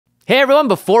Hey everyone,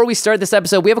 before we start this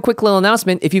episode, we have a quick little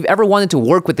announcement. If you've ever wanted to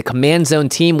work with the Command Zone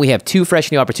team, we have 2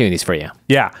 fresh new opportunities for you.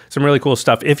 Yeah, some really cool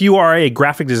stuff. If you are a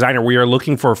graphic designer, we are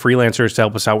looking for freelancers to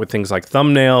help us out with things like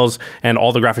thumbnails and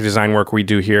all the graphic design work we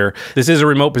do here. This is a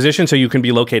remote position, so you can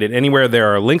be located anywhere.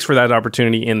 There are links for that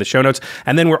opportunity in the show notes.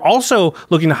 And then we're also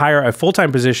looking to hire a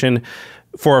full-time position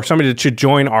for somebody to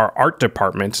join our art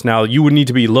department. Now, you would need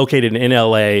to be located in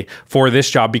LA for this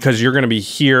job because you're going to be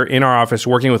here in our office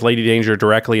working with Lady Danger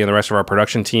directly and the rest of our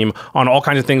production team on all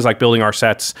kinds of things like building our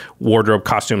sets, wardrobe,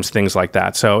 costumes, things like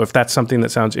that. So if that's something that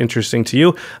sounds interesting to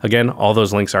you, again, all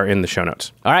those links are in the show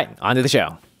notes. All right, on to the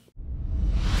show.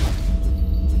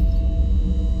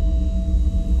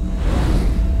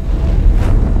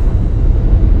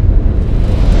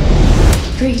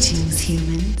 Greetings,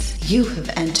 humans. You have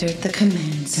entered the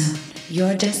Command Zone,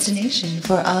 your destination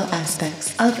for all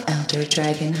aspects of Elder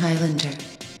Dragon Highlander.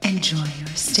 Enjoy your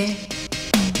stay.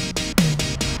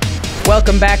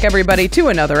 Welcome back, everybody, to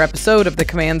another episode of the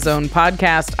Command Zone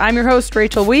podcast. I'm your host,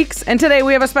 Rachel Weeks, and today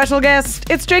we have a special guest.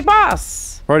 It's Jake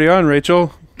Boss. Party on,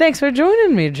 Rachel. Thanks for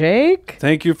joining me, Jake.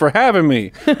 Thank you for having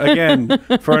me again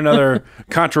for another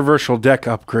controversial deck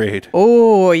upgrade.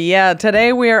 Oh, yeah.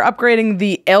 Today we are upgrading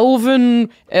the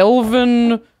Elven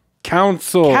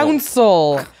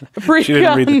Council. She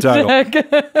didn't read the title.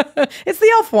 It's the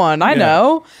elf one, I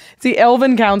know. It's the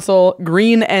Elven Council,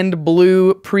 green and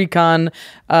blue Precon.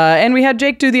 And we had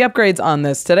Jake do the upgrades on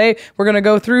this. Today we're going to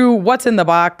go through what's in the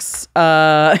box.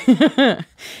 We're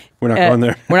not going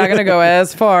there. We're not going to go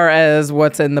as far as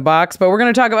what's in the box, but we're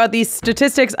going to talk about the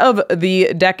statistics of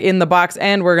the deck in the box,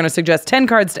 and we're going to suggest 10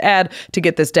 cards to add to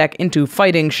get this deck into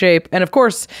fighting shape, and of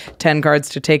course, 10 cards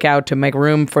to take out to make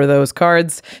room for those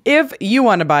cards. If you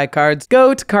want to buy cards,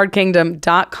 go to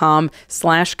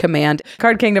cardkingdom.com/command.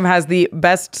 Card Kingdom has the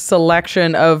best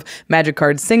selection of Magic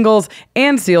card singles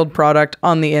and sealed product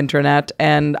on the internet,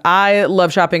 and I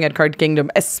love shopping at Card Kingdom,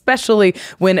 especially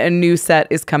when a new set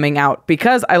is coming out,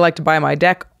 because I like to buy my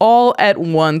deck all at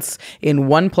once in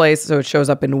one place, so it shows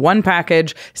up in one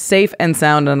package, safe and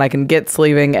sound, and I can get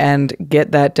sleeving and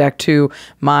get that deck to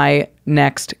my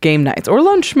next game nights or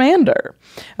lunch mander.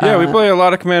 Yeah, we play a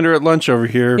lot of Commander at lunch over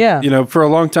here. Yeah. You know, for a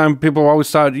long time, people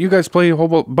always thought, you guys play a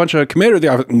whole bunch of Commander at the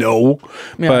office. No.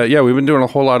 Yeah. But yeah, we've been doing a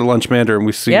whole lot of lunch mander, and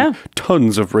we see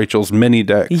tons of Rachel's mini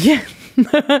decks. Yeah.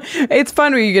 It's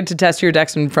fun when you get to test your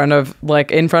decks in front of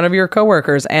your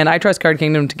coworkers, and I trust Card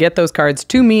Kingdom to get those cards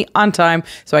to me on time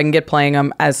so I can get playing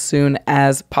them as soon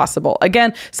as possible.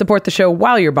 Again, support the show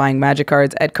while you're buying Magic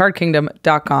cards at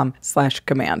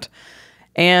cardkingdom.com/command.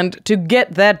 And to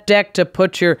get that deck to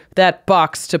that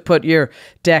box to put your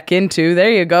deck into, there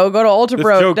you go. Go to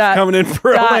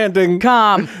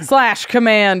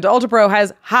ultrapro.com/command. ULTRAPRO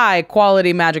has high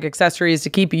quality Magic accessories to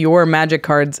keep your Magic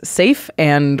cards safe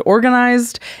and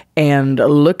organized and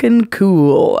looking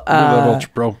cool. We love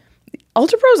ULTRAPRO.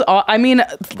 ULTRAPRO's, I mean,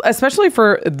 especially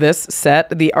for this set,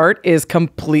 the art is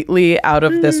completely out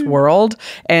of this world,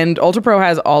 and ULTRAPRO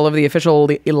has all of the official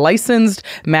licensed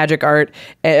Magic art.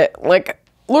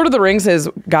 Lord of the Rings has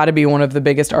got to be one of the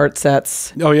biggest art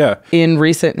sets in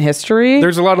recent history.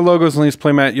 There's a lot of logos in this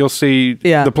playmat. You'll see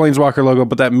the Planeswalker logo,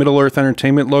 but that Middle-earth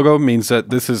Entertainment logo means that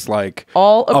this is like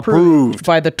all approved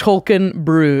by the Tolkien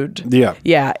Brood. Yeah.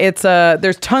 Yeah, it's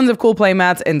there's tons of cool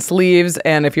playmats and sleeves,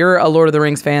 and if you're a Lord of the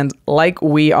Rings fan like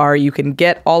we are, you can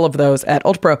get all of those at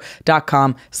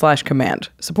ultrapro.com/command.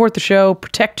 Support the show,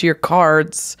 protect your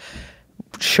cards,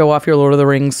 show off your Lord of the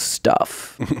Rings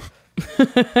stuff.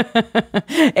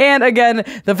 And again,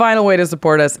 the final way to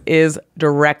support us is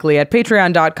directly at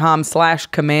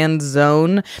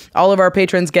patreon.com/commandzone. All of our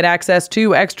patrons get access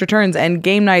to extra turns and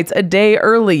game nights a day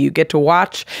early. You get to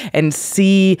watch and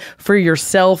see for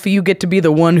yourself. You get to be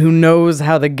the one who knows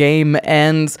how the game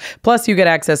ends. Plus, you get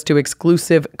access to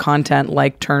exclusive content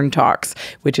like Turn Talks,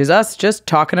 which is us just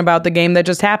talking about the game that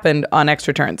just happened on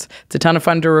extra turns. It's a ton of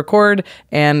fun to record,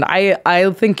 and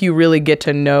I think you really get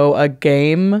to know a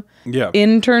game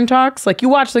in Turn Talks. Like, you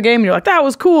watch the game and you're like, that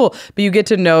was cool, but you get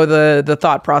to know the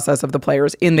thought process of the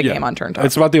players in the game on Turn Talks.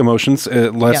 It's about the emotions,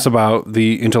 less about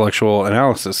the intellectual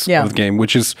analysis of the game,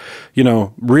 which is, you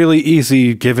know, really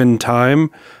easy given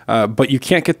time, but you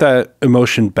can't get that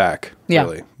emotion back.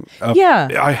 Really.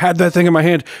 I had that thing in my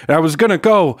hand and I was gonna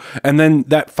go, and then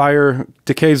that fire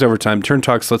decays over time. Turn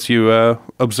Talks lets you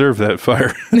observe that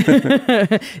fire.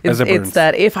 It's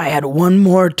that if I had one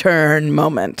more turn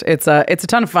moment. It's a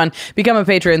ton of fun. Become a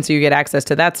patron so you get access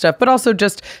to that stuff, but also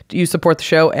just you support the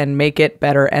show and make it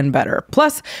better and better.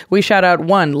 Plus, we shout out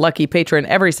one lucky patron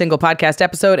every single podcast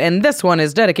episode, and this one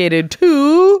is dedicated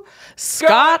to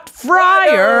Scott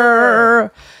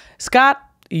Fryer. Scott,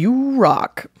 you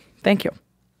rock. Thank you.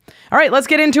 All right, let's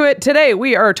get into it. Today,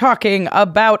 we are talking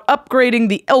about upgrading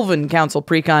the Elven Council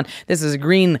Precon. This is a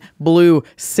green-blue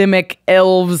Simic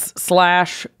Elves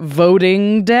 /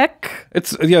 voting deck.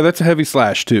 That's a heavy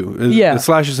slash, too. The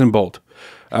slash is in bold.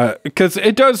 Because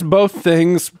it does both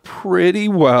things pretty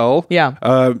well.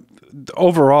 Yeah.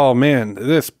 Overall, man,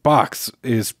 this box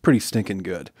is pretty stinking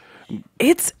good.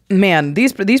 These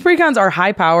precons are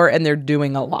high power and they're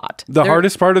doing a lot. The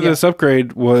hardest part of this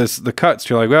upgrade was the cuts.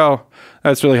 You're like, well,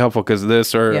 that's really helpful because of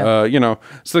this, or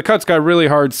so the cuts got really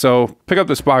hard. So pick up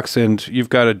this box and you've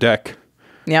got a deck.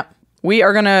 Yeah. We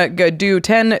are going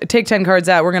to take 10 cards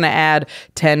out. We're going to add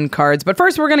 10 cards. But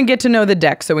first, we're going to get to know the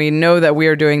deck so we know that we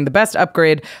are doing the best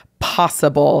upgrade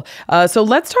possible. So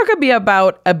let's talk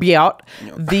about the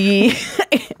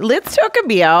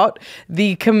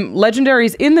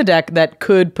legendaries in the deck that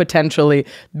could potentially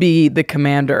be the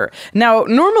commander. Now,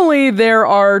 normally there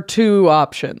are 2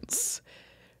 options.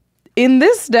 In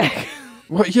this deck...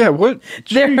 What? Yeah, what?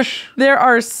 There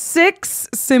are 6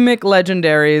 Simic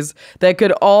legendaries that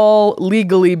could all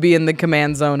legally be in the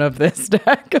command zone of this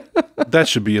deck. That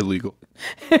should be illegal.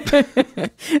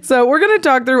 So we're going to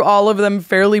talk through all of them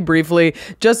fairly briefly,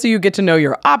 just so you get to know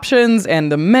your options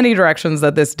and the many directions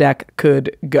that this deck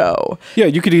could go. Yeah,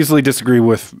 you could easily disagree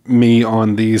with me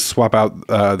on these, swap out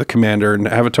the commander and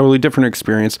have a totally different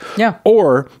experience. Yeah.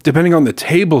 Or, depending on the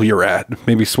table you're at,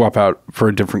 maybe swap out for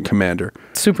a different commander.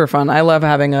 Super fun. I love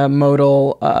having a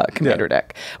modal commander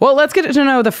deck. Well, let's get to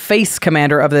know the face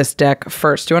commander of this deck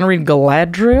first. Do you want to read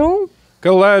Galadriel?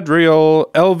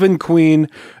 Galadriel, Elven-Queen.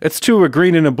 It's 2, a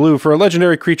green and a blue. For a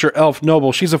legendary creature, elf,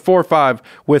 noble. She's a 4/5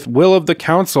 with Will of the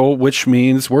Council, which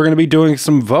means we're going to be doing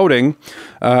some voting.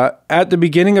 At the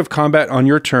beginning of combat on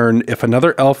your turn, if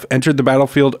another elf entered the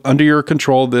battlefield under your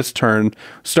control this turn,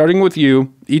 starting with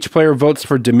you, each player votes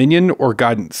for Dominion or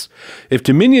Guidance. If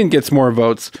Dominion gets more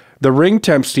votes, the ring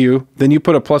tempts you, then you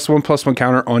put a +1/+1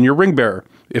 counter on your ring bearer.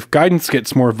 If Guidance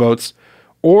gets more votes,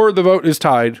 or the vote is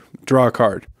tied, draw a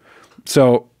card.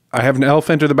 So I have an elf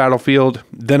enter the battlefield,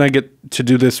 then I get to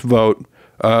do this vote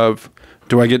of,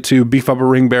 do I get to beef up a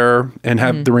ring bearer and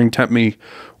have the ring tempt me,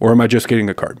 or am I just getting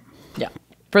a card? Yeah.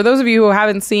 For those of you who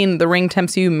haven't seen the Ring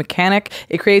Tempts You mechanic,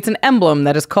 it creates an emblem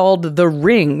that is called the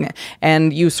Ring,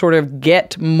 and you sort of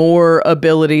get more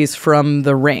abilities from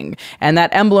the ring. And that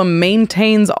emblem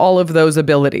maintains all of those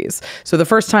abilities. So the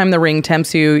first time the Ring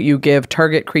Tempts You, you give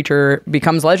target creature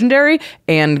becomes legendary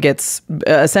and gets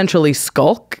essentially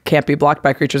Skulk, can't be blocked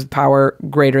by creatures with power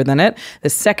greater than it. The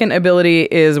second ability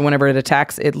is whenever it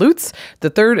attacks, it loots. The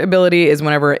third ability is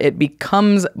whenever it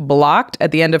becomes blocked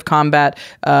at the end of combat,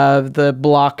 the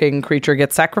blocking creature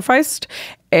gets sacrificed.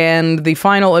 And the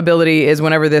final ability is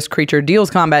whenever this creature deals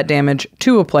combat damage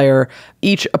to a player,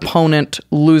 each opponent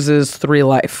loses 3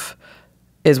 life,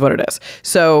 is what it is.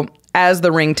 So as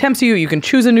the ring tempts you, you can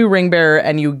choose a new ring bearer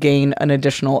and you gain an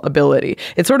additional ability.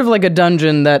 It's sort of like a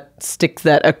dungeon that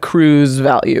accrues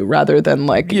value rather than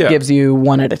gives you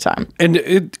one at a time. And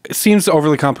it seems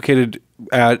overly complicated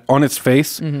on its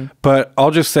face, but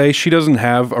I'll just say she doesn't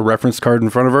have a reference card in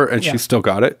front of her and she still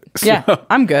got it. So yeah,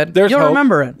 I'm good. You'll hope.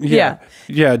 Remember it. Yeah.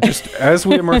 Just as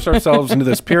we immerse ourselves into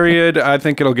this period, I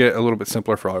think it'll get a little bit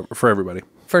simpler for everybody.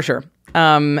 For sure.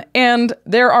 And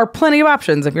there are plenty of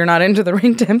options if you're not into the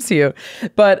Ring Tempts You.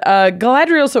 But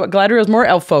Galadriel is more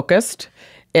elf focused.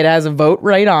 It has a vote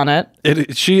right on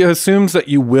it. She assumes that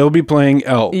you will be playing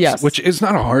elves, which is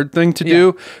not a hard thing to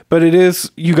do, but it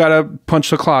is, you got to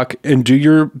punch the clock and do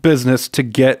your business to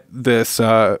get this,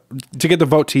 to get the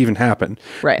vote to even happen.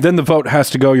 Right. Then the vote has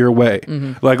to go your way.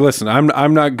 Like, listen,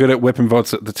 I'm not good at whipping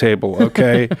votes at the table,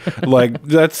 okay?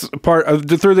 That's part of,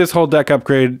 through this whole deck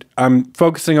upgrade, I'm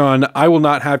focusing on, I will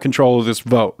not have control of this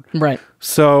vote. Right.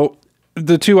 So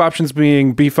the 2 options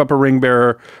being beef up a ring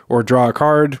bearer or draw a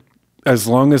card, as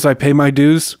long as I pay my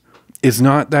dues, is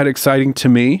not that exciting to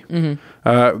me.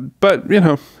 But,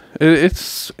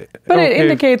 it's... But it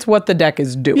indicates what the deck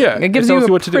is doing. Yeah, it gives you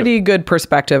a pretty good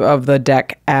perspective of the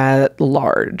deck at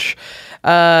large.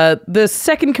 The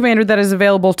second commander that is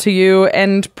available to you,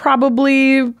 and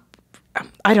probably...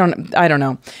 I don't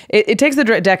know. It takes the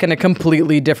deck in a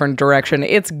completely different direction.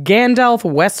 It's Gandalf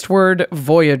Westward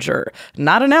Voyager,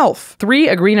 not an elf. 3,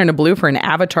 a green and a blue for an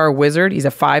avatar wizard. He's a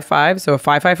 5/5, so a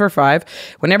 5/5 for 5.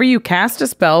 Whenever you cast a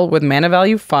spell with mana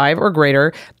value 5 or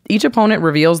greater, each opponent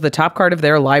reveals the top card of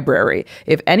their library.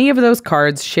 If any of those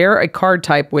cards share a card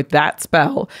type with that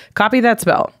spell, copy that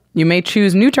spell. You may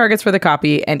choose new targets for the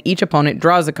copy, and each opponent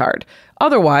draws a card.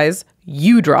 Otherwise,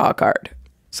 you draw a card.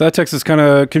 So that text is kind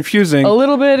of confusing. A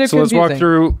little bit confusing. So let's walk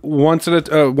through one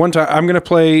time. I'm going to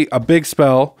play a big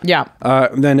spell. Yeah.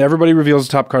 Then everybody reveals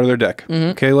the top card of their deck.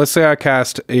 Okay, let's say I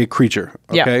cast a creature.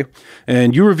 Okay. Yeah.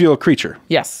 And you reveal a creature.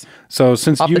 Yes. So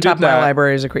since off you the top did that, of my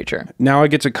library is a creature. Now I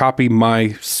get to copy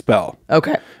my spell.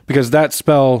 Okay. Because that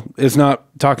spell is not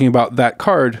talking about that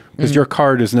card, because your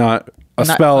card is not a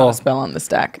spell. Not a spell on the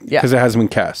stack. Yeah. Because it hasn't been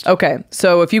cast. Okay.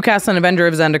 So if you cast an Avenger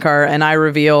of Zendikar and I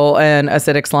reveal an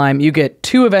Acidic Slime, you get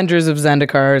 2 Avengers of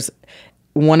Zendikars.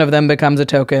 One of them becomes a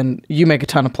token. You make a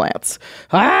ton of plants.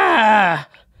 But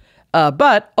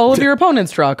all of your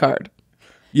opponents draw a card.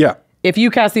 Yeah. If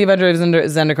you cast the Avenger of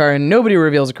Zendikar and nobody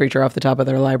reveals a creature off the top of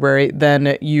their library,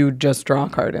 then you just draw a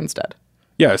card instead.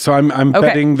 Yeah, so I'm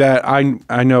betting that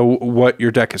I know what your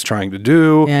deck is trying to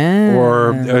do,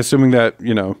 or assuming that,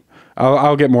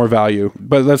 I'll get more value.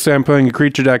 But let's say I'm playing a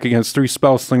creature deck against 3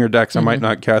 spell slinger decks, I might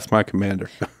not cast my commander.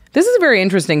 This is a very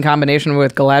interesting combination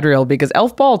with Galadriel because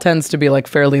Elf Ball tends to be like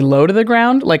fairly low to the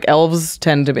ground. Like elves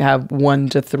tend to have 1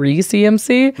 to 3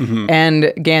 CMC, and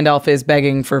Gandalf is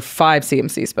begging for 5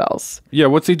 CMC spells. Yeah,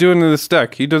 what's he doing in this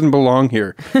deck? He doesn't belong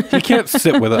here. He can't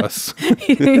sit with us.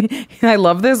 I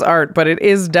love this art, but it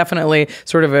is definitely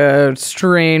sort of a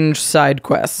strange side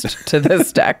quest to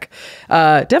this deck.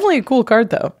 Definitely a cool card,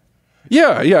 though.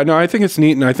 Yeah, no, I think it's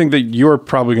neat, and I think that you're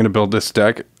probably going to build this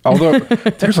deck. Although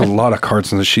there's a lot of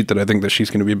cards in the sheet that I think that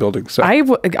she's going to be building. So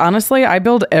honestly, I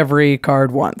build every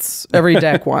card once, every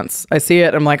deck once. I see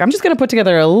it, I'm like, I'm just going to put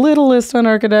together a little list on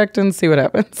ARCHIDEKT and see what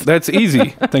happens. That's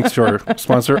easy, thanks to our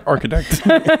sponsor,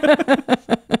 ARCHIDEKT.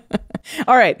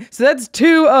 All right, so that's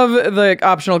 2 of the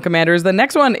optional commanders. The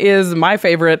next one is my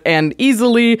favorite and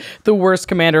easily the worst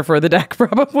commander for the deck,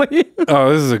 probably.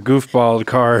 Oh, this is a goofball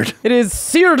card. It is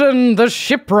Sheldon the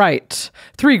Shipwright.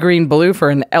 3 green blue for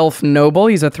an elf noble.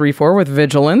 He's a 3/4 with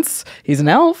vigilance. He's an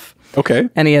elf. Okay.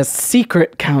 And he has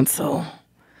Secret Council.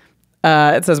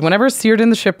 It says, whenever Sheldon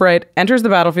the Shipwright enters the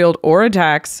battlefield or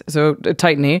attacks, so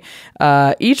Titany,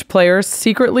 each player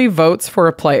secretly votes for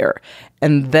a player,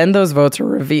 and then those votes are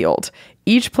revealed.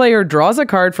 Each player draws a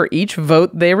card for each vote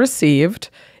they received.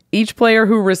 Each player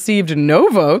who received no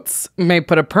votes may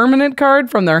put a permanent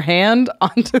card from their hand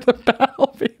onto the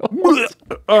battlefield.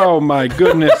 Oh my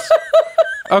goodness.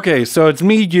 Okay, so it's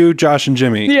me, you, Josh, and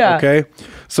Jimmy. Yeah. Okay?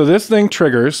 So this thing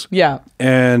triggers. Yeah.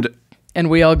 And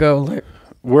we all go like...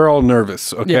 We're all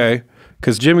nervous, okay?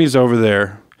 Because Jimmy's over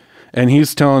there, and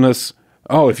he's telling us,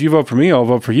 oh, if you vote for me, I'll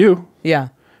vote for you. Yeah.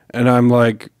 And I'm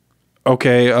like,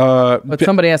 okay. But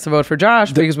somebody has to vote for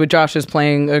Josh because Josh is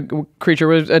playing a creature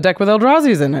with a deck with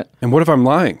Eldrazi's in it. And what if I'm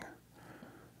lying?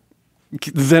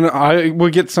 Then I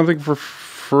will get something for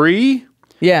free?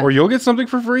 Yeah. Or you'll get something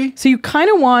for free? So you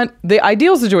kind of want... The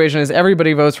ideal situation is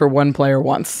everybody votes for one player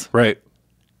once. Right.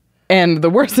 And the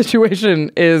worst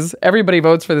situation is everybody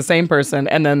votes for the same person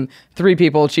and then 3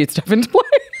 people cheat stuff into play.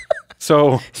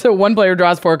 So one player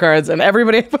draws 4 cards and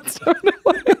everybody puts stuff into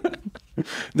play.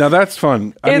 Now that's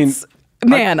fun.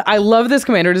 I love this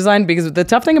commander design because the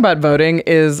tough thing about voting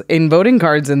is in voting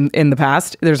cards in the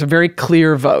past, there's a very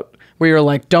clear vote where you're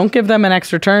like, don't give them an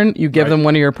extra turn. You give them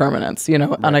one of your permanents,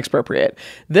 unexpropriate.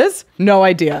 This, no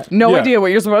idea. No idea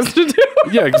what you're supposed to do.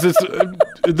 Yeah, because it's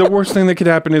the worst thing that could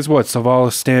happen is what?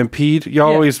 Savala Stampede? You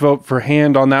always vote for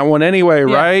hand on that one anyway,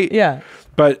 right? Yeah.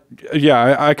 But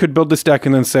I could build this deck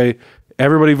and then say,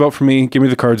 everybody vote for me, give me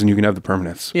the cards, and you can have the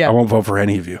permanents. Yeah. I won't vote for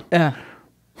any of you. Yeah.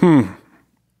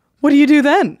 What do you do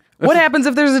then? What happens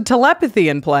if there's a telepathy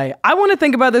in play? I want to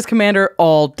think about this commander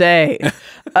all day.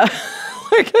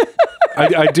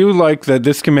 I do like that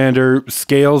this commander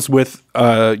scales with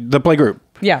the playgroup.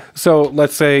 Yeah. So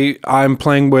let's say I'm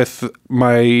playing with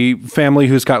my family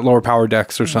who's got lower power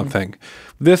decks or something.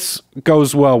 This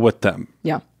goes well with them.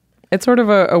 Yeah. It's sort of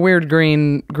a weird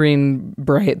green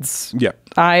braids. Yeah.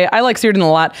 I like Sheldon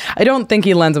a lot. I don't think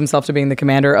he lends himself to being the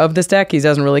commander of this deck. He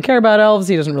doesn't really care about elves.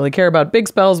 He doesn't really care about big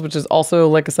spells, which is also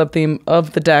like a sub-theme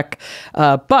of the deck.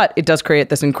 But it does create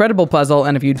this incredible puzzle.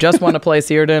 And if you just want to play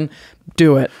Sheldon,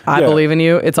 do it. I believe in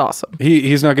you. It's awesome.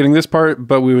 He's not getting this part,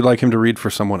 but we would like him to read for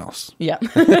someone else. Yeah.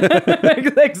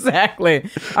 Exactly.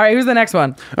 All right, who's the next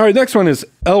one? All right, next one is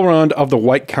Elrond of the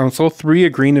White Council. 3, a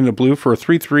green and a blue for a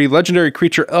 3/3 legendary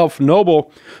creature elf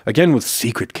noble. Again with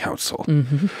Secret Council.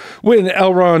 When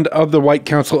Elrond of the White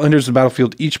Council enters the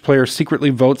battlefield, each player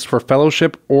secretly votes for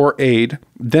fellowship or aid.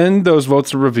 Then those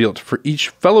votes are revealed. For each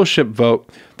fellowship vote,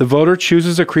 the voter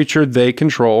chooses a creature they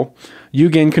control. You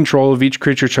gain control of each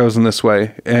creature chosen this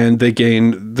way, and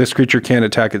this creature can't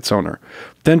attack its owner.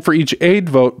 Then for each aid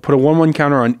vote, put a 1/1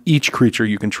 counter on each creature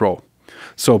you control.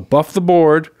 So buff the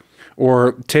board,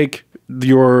 or take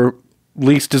your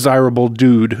least desirable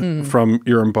dude from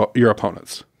your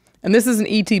opponents. And this is an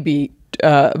ETB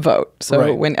vote.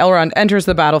 So when Elrond enters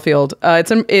the battlefield,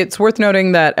 it's worth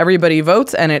noting that everybody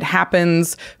votes and it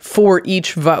happens for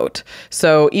each vote.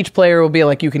 So each player will be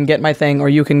like, you can get my thing or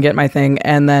you can get my thing.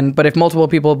 And then, but if multiple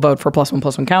people vote for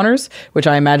 +1/+1 counters, which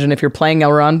I imagine if you're playing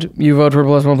Elrond, you vote for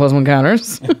 +1/+1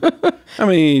 counters. I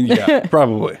mean, yeah,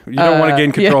 probably. You don't want to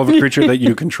gain control of a creature that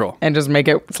you control. And just make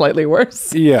it slightly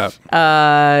worse. Yeah.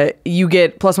 You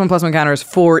get +1/+1 counters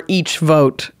for each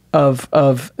vote of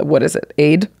what is it?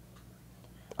 Aid?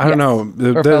 I don't know.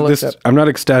 I'm not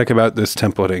ecstatic about this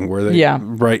templating where they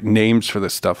write names for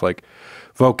this stuff like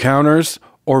vote counters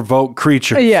or vote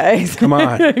creatures. Yeah, come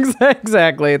on.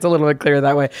 Exactly. It's a little bit clearer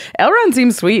that way. Elrond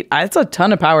seems sweet. It's a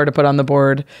ton of power to put on the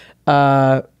board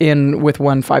with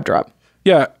one 5-drop.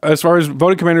 Yeah, as far as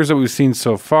voting commanders that we've seen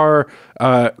so far,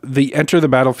 they enter the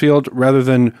battlefield rather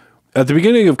than at the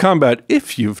beginning of combat.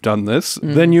 If you've done this,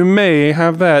 then you may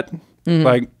have that.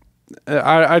 Like,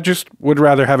 I just would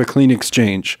rather have a clean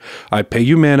exchange. I pay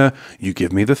you mana, you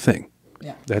give me the thing.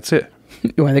 Yeah, that's it.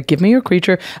 You either give me your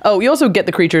creature. Oh, you also get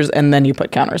the creatures and then you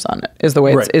put counters on it. Is the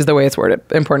way it's worded.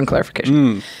 Important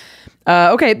clarification.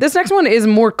 Okay, this next one is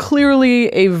more clearly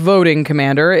a voting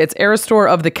commander. It's Aristor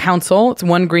of the Council. It's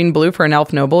 1 green-blue for an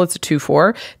elf noble. It's a 2/4.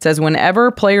 It says,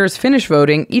 whenever players finish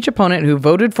voting, each opponent who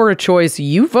voted for a choice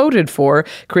you voted for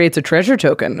creates a treasure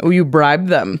token. Or you bribe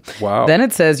them. Wow. Then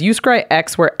it says, you scry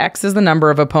X, where X is the number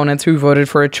of opponents who voted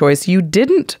for a choice you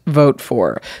didn't vote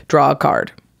for. Draw a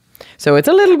card. So it's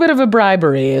a little bit of a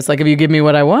bribery. It's like, if you give me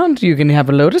what I want, you can have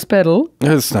a lotus petal.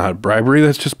 That's not bribery.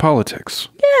 That's just politics.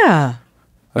 Yeah.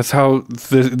 That's how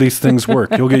these things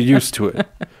work. You'll get used to it.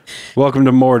 Welcome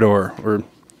to Mordor or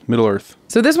Middle-earth.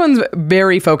 So this one's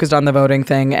very focused on the voting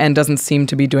thing and doesn't seem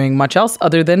to be doing much else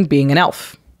other than being an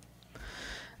elf.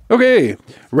 Okay,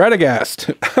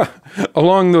 Radagast.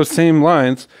 Along those same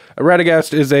lines,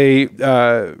 Radagast is a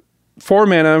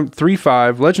 4-mana,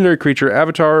 3/5 legendary creature,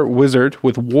 avatar wizard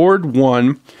with Ward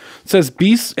 1. It says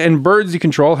beasts and birds you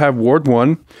control have Ward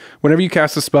 1. Whenever you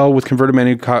cast a spell with converted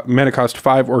mana cost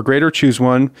 5 or greater, choose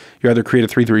one. You either create a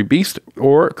 3/3 beast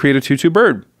or create a 2/2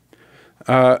 bird.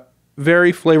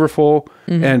 Very flavorful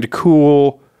and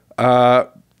cool. It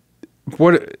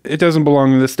doesn't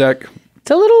belong in this deck.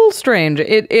 It's a little strange.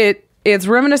 It's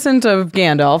reminiscent of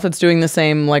Gandalf. It's doing the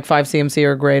same like 5 CMC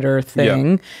or greater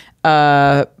thing.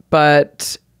 Yeah.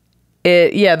 But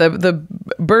the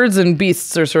birds and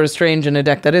beasts are sort of strange in a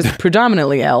deck that is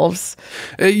predominantly elves.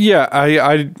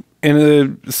 I in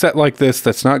a set like this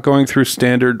that's not going through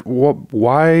standard,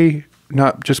 why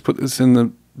not just put this in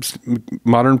the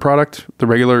modern product, the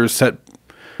regular set?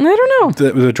 I don't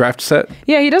know. The draft set?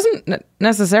 Yeah, he doesn't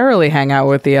necessarily hang out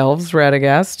with the elves,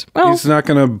 Radagast. Well, he's not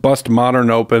going to bust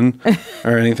modern open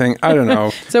or anything. I don't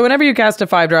know. So whenever you cast a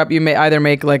 5-drop, you may either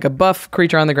make like a buff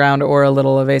creature on the ground or a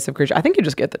little evasive creature. I think you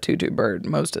just get the 2/2 bird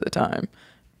most of the time.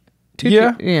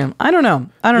 Yeah. I don't know.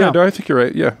 No, I think you're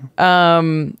right. Yeah.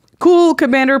 Cool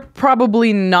commander,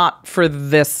 probably not for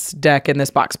this deck in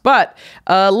this box. But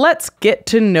let's get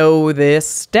to know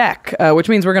this deck, which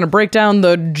means we're going to break down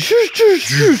the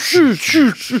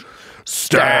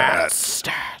stats.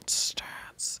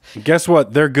 Guess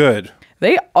what? They're good.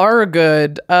 They are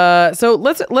good. So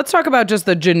let's talk about just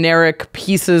the generic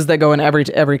pieces that go in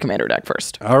every commander deck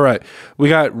first. All right. We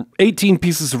got 18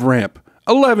 pieces of ramp,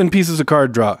 11 pieces of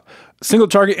card draw, single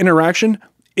target interaction,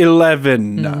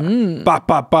 11. Bop,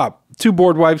 bop, bop. 2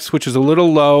 board wipes, which is a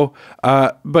little low.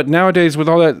 But nowadays, with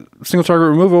all that single target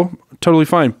removal, totally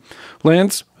fine.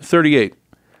 Lands, 38.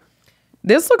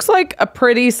 This looks like a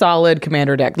pretty solid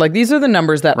commander deck. Like, these are the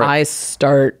numbers that I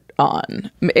start on.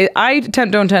 I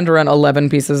don't tend to run 11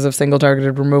 pieces of single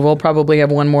targeted removal. Probably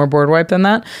have one more board wipe than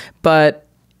that. But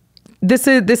this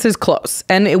is close,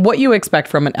 and what you expect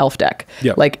from an elf deck.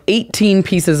 Yep. Like 18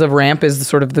 pieces of ramp is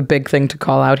sort of the big thing to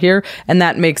call out here, and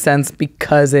that makes sense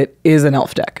because it is an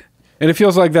elf deck. And it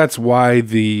feels like that's why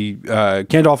the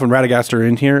Gandalf and Radagast are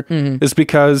in here, is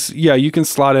because, you can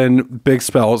slot in big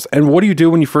spells. And what do you do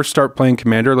when you first start playing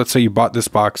Commander? Let's say you bought this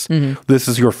box. This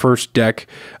is your first deck.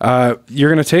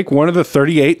 You're going to take one of the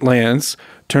 38 lands,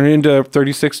 turn it into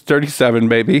 36, 37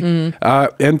 maybe,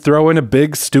 and throw in a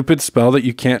big, stupid spell that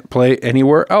you can't play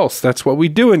anywhere else. That's what we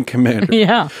do in Commander.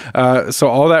 Yeah. So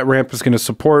all that ramp is going to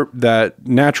support that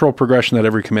natural progression that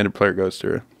every Commander player goes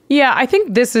through. Yeah, I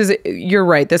think you're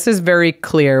right. This is very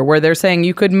clear where they're saying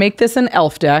you could make this an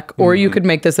elf deck or you could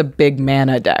make this a big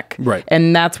mana deck. Right.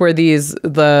 And that's where the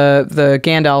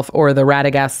Gandalf or the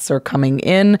Radagasts are coming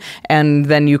in. And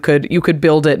then you could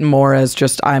build it more as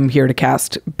just, I'm here to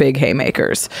cast big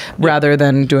haymakers rather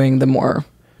than doing the more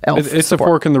It's a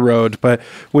fork in the road, but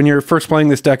when you're first playing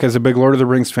this deck as a big Lord of the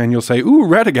Rings fan, you'll say, ooh,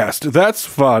 Radagast, that's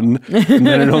fun. And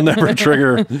then it'll never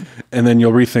trigger, and then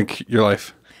you'll rethink your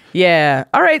life. Yeah.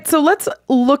 All right, so let's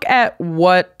look at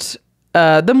what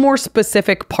the more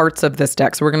specific parts of this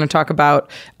deck. So we're going to talk about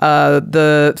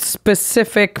the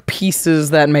specific pieces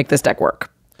that make this deck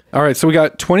work. All right, so we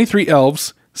got 23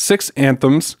 elves, 6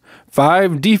 anthems,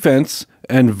 5 defense,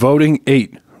 and voting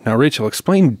 8. Now, Rachel,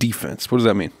 explain defense. What does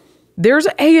that mean? There's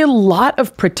a lot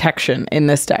of protection in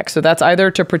this deck. So that's either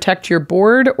to protect your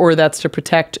board or that's to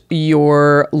protect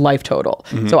your life total.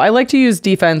 Mm-hmm. So I like to use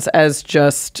defense as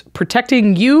just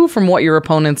protecting you from what your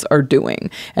opponents are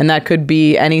doing. And that could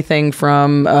be anything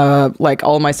from like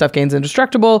all my stuff gains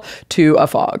indestructible to a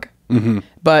fog. Mm-hmm.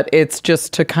 But it's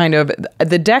just to kind of,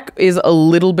 the deck is a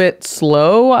little bit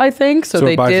slow, I think. So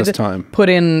they did put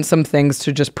in some things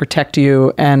to just protect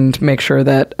you and make sure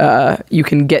that you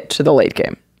can get to the late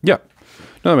game. Yeah.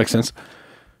 No, that makes sense.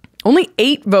 Only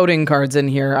 8 voting cards in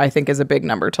here, I think, is a big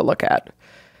number to look at.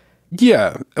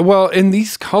 Yeah. Well, in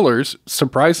these colors,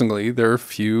 surprisingly, there are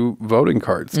few voting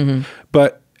cards. Mm-hmm.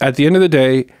 But at the end of the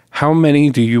day, how many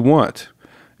do you want?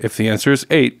 If the answer is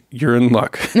 8, you're in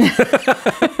luck.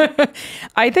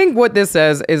 I think what this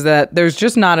says is that there's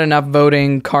just not enough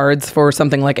voting cards for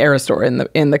something like Aristor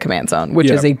in the command zone,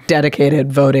 which is a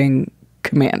dedicated voting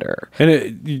commander.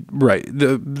 And right.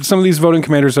 Some of these voting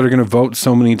commanders that are going to vote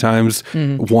so many times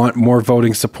want more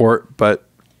voting support, but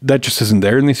that just isn't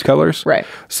there in these colors. Right.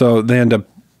 So they end up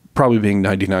probably being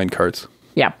 99 cards.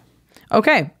 Yeah.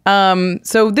 Okay.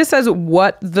 So this says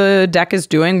what the deck is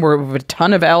doing. We're with a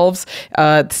ton of elves.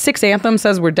 6 anthem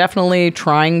says we're definitely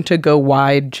trying to go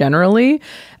wide generally.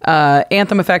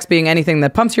 Anthem effects being anything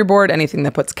that pumps your board, anything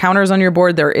that puts counters on your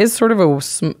board. There is sort of a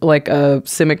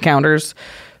Simic counters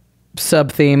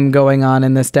sub-theme going on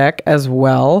in this deck as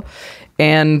well,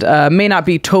 and may not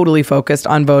be totally focused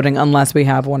on voting unless we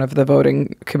have one of the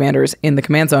voting commanders in the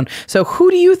command zone. So who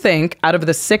do you think out of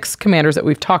the 6 commanders that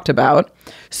we've talked about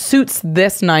suits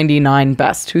this 99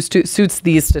 best? Who suits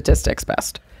these statistics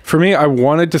best? For me, I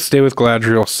wanted to stay with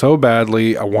Galadriel so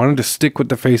badly. I wanted to stick with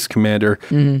the face commander,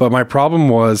 but my problem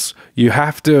was you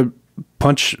have to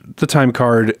punch the time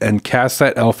card and cast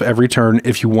that elf every turn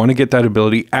if you want to get that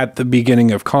ability at the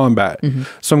beginning of combat.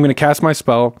 So I'm going to cast my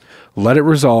spell, let it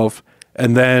resolve,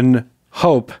 and then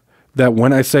hope that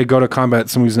when I say go to combat,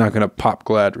 somebody's not going to pop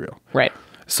Galadriel. Right.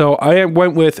 So I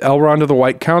went with Elrond of the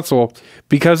White Council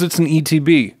because it's an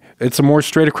ETB. It's a more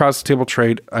straight across the table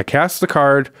trade. I cast the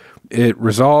card, it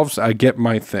resolves, I get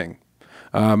my thing.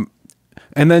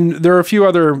 And then there are a few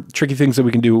other tricky things that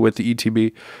we can do with the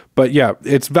ETB. But yeah,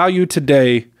 it's value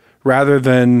today rather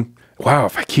than, wow,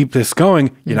 if I keep this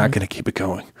going, you're not going to keep it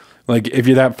going. Like if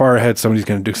you're that far ahead, somebody's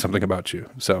going to do something about you.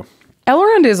 So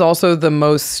Elrond is also the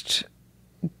most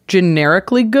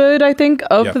generically good, I think,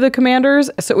 of the commanders.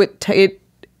 So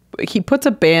he puts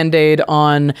a Band-Aid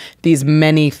on these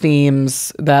many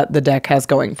themes that the deck has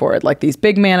going for it, like these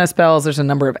big mana spells. There's a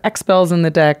number of X spells in the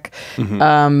deck.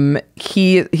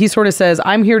 He sort of says,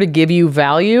 I'm here to give you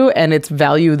value, and it's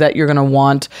value that you're going to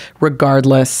want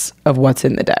regardless of what's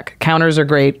in the deck. Counters are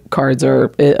great. Cards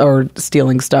or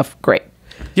stealing stuff, great.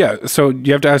 Yeah, so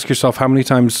you have to ask yourself, how many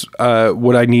times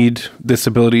would I need this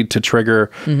ability to trigger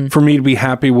for me to be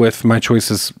happy with my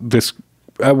choices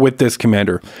with this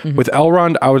commander? With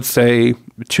Elrond, I would say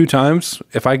 2 times.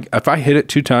 If I hit it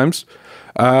 2 times,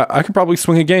 I could probably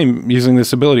swing a game using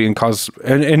this ability and cause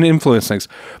and influence things.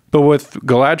 But with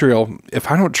Galadriel,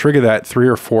 if I don't trigger that 3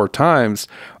 or 4 times,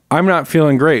 I'm not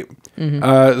feeling great.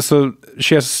 So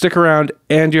she has to stick around,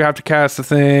 and you have to cast the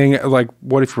thing. Like,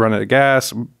 what if you run out of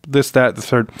gas? This, that, the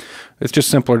third. It's just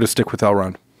simpler to stick with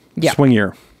Elrond. Yeah.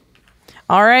 Swingier.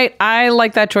 All right, I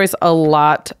like that choice a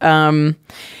lot.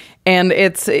 And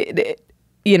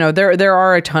there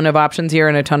are a ton of options here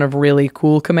and a ton of really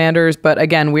cool commanders. But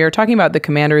again, we are talking about the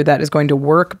commander that is going to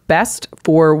work best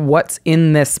for what's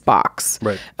in this box.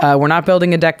 Right. We're not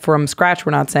building a deck from scratch.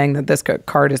 We're not saying that this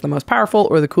card is the most powerful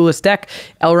or the coolest deck.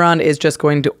 Elrond is just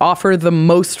going to offer the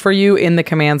most for you in the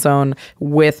command zone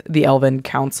with the Elven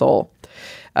Council.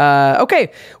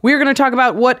 Okay, we're going to talk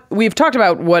about we've talked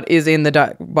about what is in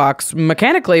the box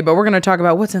mechanically, but we're going to talk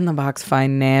about what's in the box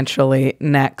financially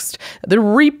next. The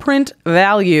reprint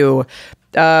value.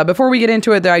 Before we get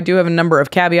into it, I do have a number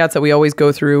of caveats that we always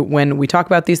go through when we talk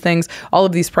about these things. All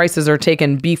of these prices are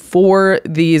taken before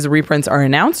these reprints are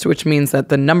announced, which means that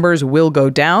the numbers will go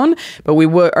down, but we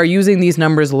are using these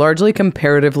numbers largely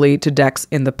comparatively to decks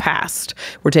in the past.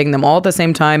 We're taking them all at the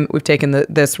same time. We've taken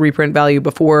this reprint value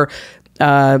before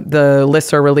the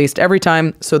lists are released every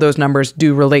time, so those numbers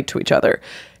do relate to each other.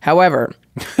 However,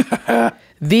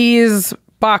 these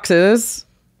boxes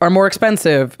are more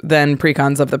expensive than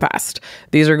precons of the past.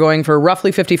 These are going for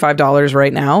roughly $55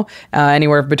 right now,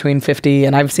 anywhere between 50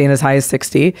 and I've seen as high as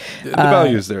 60. The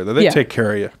value is there, though. They take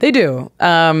care of you. They do.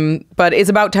 But it's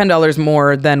about $10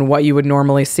 more than what you would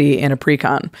normally see in a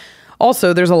precon.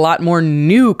 Also, there's a lot more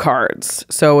new cards.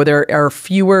 So there are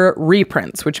fewer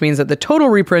reprints, which means that the total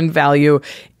reprint value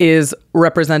is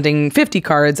representing 50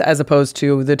 cards as opposed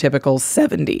to the typical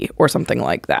 70 or something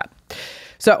like that.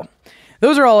 So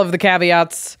those are all of the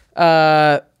caveats.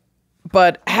 But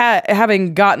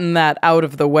having gotten that out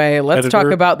of the way, let's talk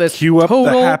about this cue up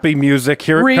the happy music.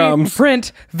 Here it comes.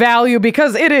 Reprint value,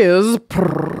 because it is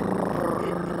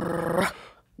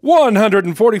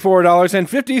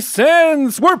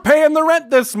 $144.50. We're paying the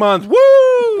rent this month.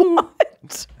 Woo!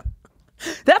 What?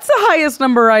 That's the highest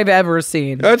number I've ever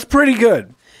seen. That's pretty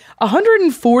good.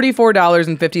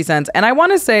 $144.50. And I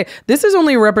want to say this is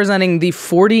only representing the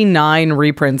 49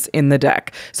 reprints in the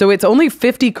deck. So it's only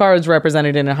 50 cards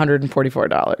represented in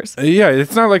 $144. Yeah,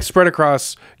 it's not like spread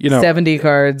across, 70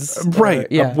 cards. Right.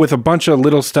 With a bunch of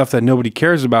little stuff that nobody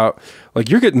cares about. Like,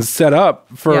 you're getting set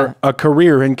up for a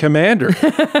career in Commander.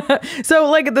 So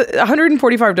like the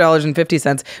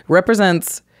 $145.50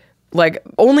 represents like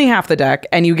only half the deck,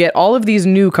 and you get all of these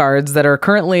new cards that are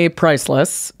currently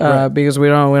priceless because we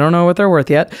don't know what they're worth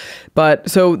yet. But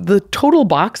so the total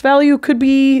box value could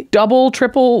be double,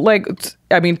 triple.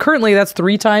 Currently that's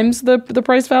 3 times the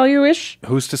price value ish.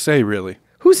 Who's to say, really?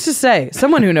 Who's to say?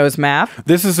 Someone who knows math.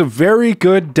 This is a very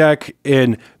good deck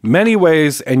in many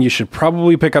ways, and you should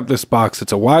probably pick up this box.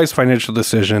 It's a wise financial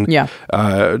decision. Yeah.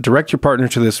 Direct your partner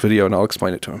to this video, and I'll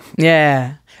explain it to him.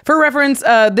 Yeah. For reference,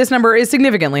 this number is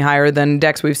significantly higher than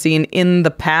decks we've seen in the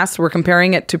past. We're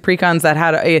comparing it to precons that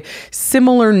had a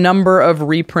similar number of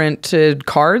reprinted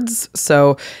cards.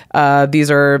 So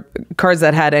these are cards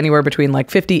that had anywhere between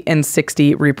like 50 and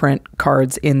 60 reprint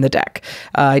cards in the deck.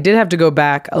 I did have to go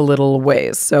back a little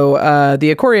ways. So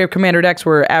the Ikoria Commander decks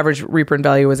were average reprint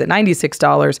value was at $96.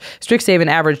 Strixhaven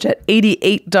averaged at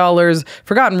 $88.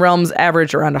 Forgotten Realms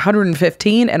averaged around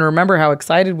 $115. And remember how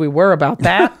excited we were about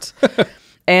that.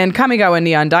 And Kamigawa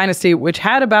Neon Dynasty, which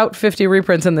had about 50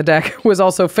 reprints in the deck, was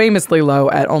also famously low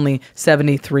at only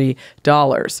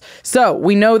 $73. So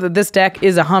we know that this deck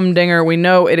is a humdinger. We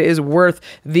know it is worth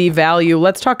the value.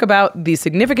 Let's talk about the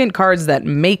significant cards that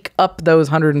make up those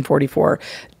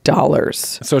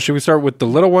 $144. So should we start with the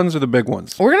little ones or the big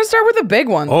ones? We're going to start with the big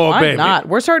ones. Oh, why baby. not?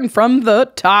 We're starting from the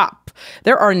top.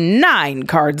 There are 9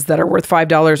 cards that are worth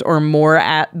 $5 or more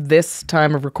at this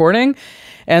time of recording.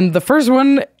 And the first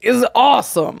one is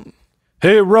awesome.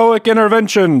 Heroic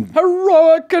Intervention.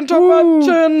 Heroic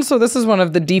Intervention. Ooh. So this is one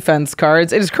of the defense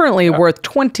cards. It is currently worth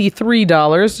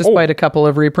 $23, despite a couple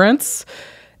of reprints.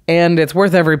 And it's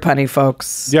worth every penny,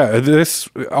 folks. Yeah, this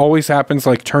always happens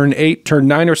like turn 8, turn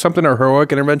 9 or something, or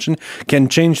Heroic Intervention can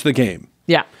change the game.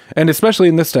 Yeah. And especially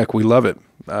in this deck, we love it.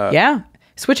 Yeah.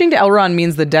 Switching to Elrond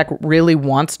means the deck really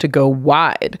wants to go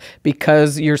wide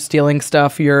because you're stealing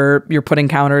stuff, you're putting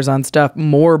counters on stuff.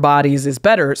 More bodies is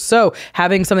better. So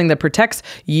having something that protects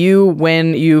you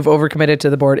when you've overcommitted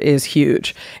to the board is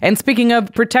huge. And speaking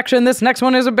of protection, this next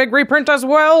one is a big reprint as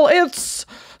well. It's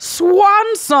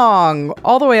Swan Song,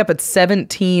 all the way up at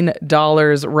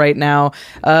 $17 right now.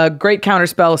 Great counter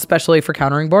spell, especially for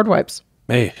countering board wipes.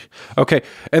 Hey. Okay,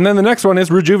 and then the next one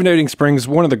is Rejuvenating Springs,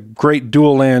 one of the great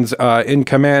dual lands in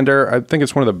Commander. I think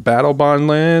it's one of the Battle Bond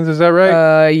lands, is that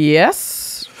right? Yes.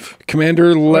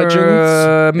 Commander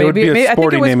Legends? Maybe I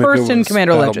think it was first in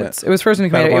Commander Legends. It was first in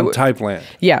Commander. Battle Bond type land.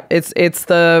 Yeah, it's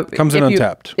the... Comes in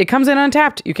untapped. It comes in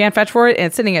untapped. You can't fetch for it, and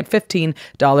it's sitting at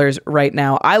 $15 right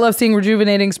now. I love seeing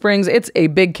Rejuvenating Springs. It's a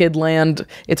big kid land.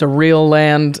 It's a real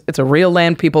land. It's a real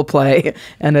land people play,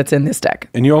 and it's in this deck.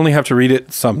 And you only have to read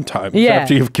it sometimes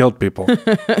after you've killed people.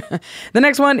 The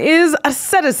next one is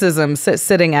Asceticism,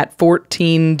 sitting at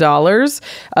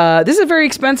 $14. This is a very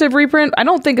expensive reprint. I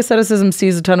don't think Asceticism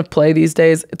sees a ton of play these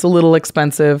days. It's a little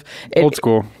expensive. Old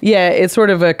school. Yeah, it's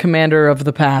sort of a Commander of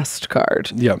the Past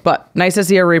card. Yeah. But nice to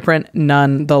see a reprint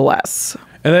nonetheless.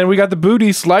 And then we got the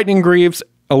Booties, Lightning Greaves,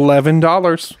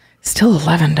 $11. Still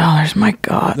 $11, my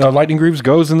God. Lightning Greaves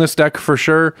goes in this deck for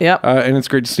sure. Yep. And it's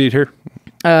great to see it here.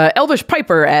 Elvish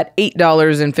Piper at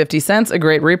 $8.50. A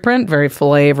great reprint. Very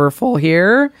flavorful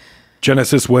here.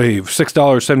 Genesis Wave,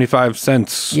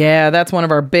 $6.75. Yeah, that's one of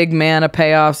our big mana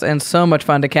payoffs and so much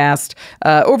fun to cast.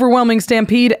 Overwhelming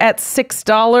Stampede at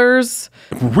 $6.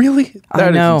 Really?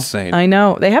 That is insane. I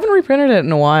know. They haven't reprinted it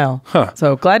in a while. Huh.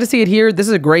 So glad to see it here. This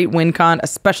is a great win con,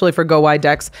 especially for go wide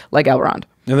decks like Elrond.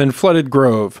 And then Flooded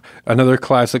Grove, another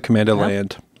classic Commander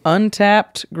land.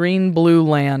 Untapped green-blue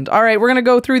land. All right, we're going to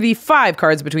go through the 5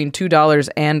 cards between $2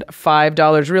 and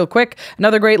 $5 real quick.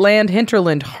 Another great land,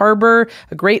 Hinterland Harbor,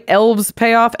 a great Elves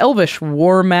payoff, Elvish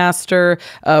War Master,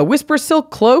 Whisper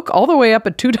Silk Cloak, all the way up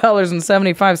at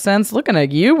 $2.75. Looking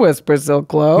at you, Whisper Silk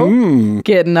Cloak.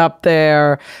 Getting up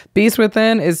there. Beast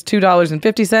Within is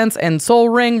 $2.50, and Soul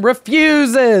Ring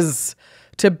refuses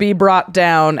to be brought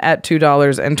down at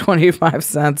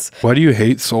 $2.25. Why do you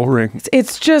hate Soul Ring?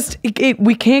 It's just,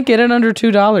 we can't get it under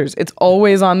 $2. It's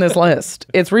always on this list.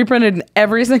 It's reprinted in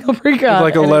every single Precon.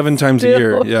 Like 11 times a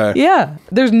year, yeah. Yeah,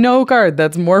 there's no card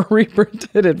that's more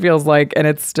reprinted, it feels like, and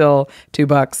it's still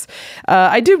 $2.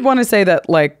 I did want to say that,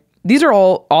 like, these are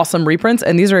all awesome reprints,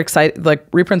 and these are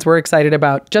reprints we're excited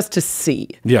about just to see.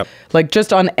 Yep. Like,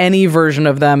 just on any version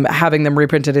of them, having them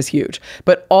reprinted is huge.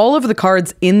 But all of the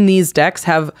cards in these decks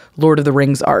have Lord of the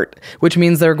Rings art, which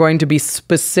means they're going to be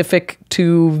specific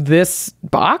to this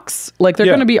box. Like, they're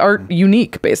going to be art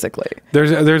unique, basically.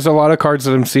 There's a lot of cards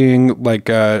that I'm seeing, like,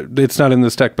 it's not in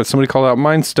this deck, but somebody called out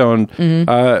Mindstone.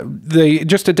 They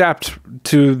just adapt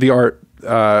to the art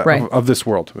of this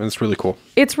world, and it's really cool.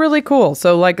 It's really cool.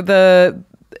 So, like, the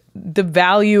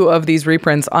value of these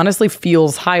reprints honestly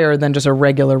feels higher than just a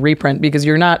regular reprint, because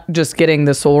you're not just getting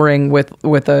the Soul Ring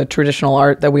with a traditional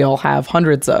art that we all have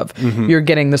hundreds of. You're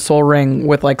getting the Soul Ring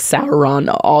with, like, Sauron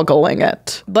ogling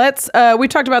it. We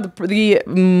talked about the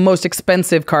most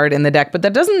expensive card in the deck, but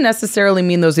that doesn't necessarily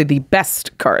mean those are the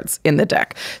best cards in the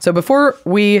deck. So before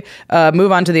we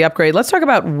move on to the upgrade, let's talk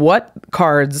about what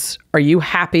cards are you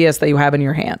happiest that you have in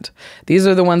your hand. These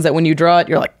are the ones that when you draw it,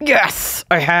 you're like, yes,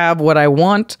 I have what I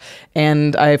want,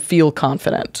 and I feel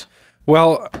confident.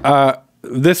 Well,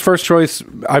 this first choice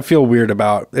I feel weird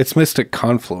about. It's Mystic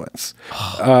Confluence.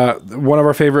 One of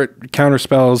our favorite counter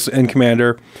spells in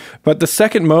Commander. But the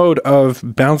second mode of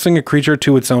bouncing a creature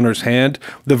to its owner's hand,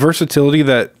 the versatility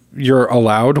that you're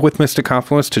allowed with Mystic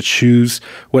Confluence to choose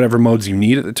whatever modes you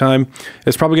need at the time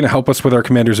is probably going to help us with our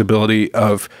commander's ability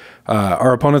of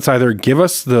our opponents either give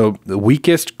us the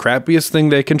weakest, crappiest thing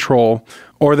they control,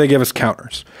 or they give us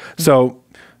counters. So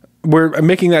we're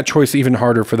making that choice even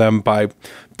harder for them by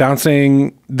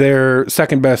bouncing their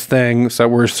second best thing, so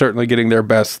we're certainly getting their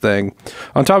best thing.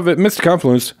 On top of it, Mystic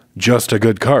Confluence, just a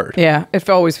good card. Yeah, it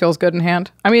always feels good in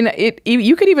hand. I mean,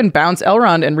 you could even bounce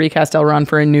Elrond and recast Elrond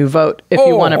for a new vote if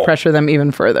you want to pressure them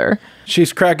even further.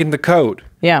 She's cracking the code.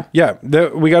 Yeah. Yeah,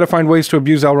 we got to find ways to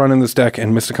abuse Elrond in this deck,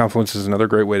 and Mystic Confluence is another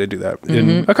great way to do that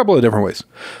in a couple of different ways.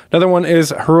 Another one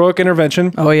is Heroic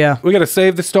Intervention. Oh, yeah. We got to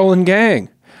save the stolen gang.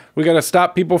 We got to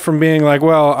stop people from being like,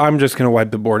 well, I'm just going to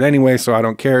wipe the board anyway, so I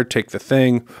don't care. Take the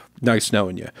thing. Nice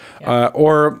knowing you. Yeah.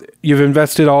 Or you've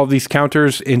invested all of these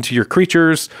counters into your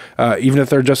creatures, even if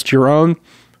they're just your own.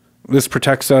 This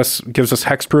protects us, gives us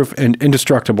hexproof and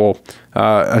indestructible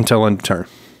until end of turn.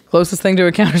 Closest thing to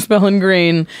a counterspell in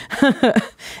green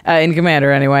in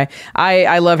Commander, anyway.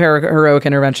 I love Heroic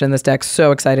Intervention in this deck.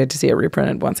 So excited to see it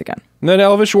reprinted once again. And then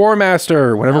Elvish War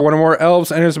Master. Whenever one or more elves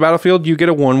enters the battlefield, you get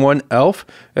a 1/1 elf.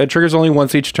 It triggers only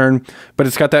once each turn, but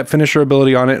it's got that finisher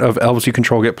ability on it of elves you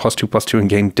control get +2/+2 and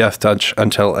gain Death Touch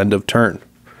until end of turn. Yep.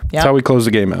 That's how we close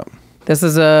the game out. This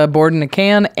is a board in a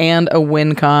can and a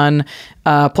win con.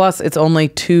 Plus, it's only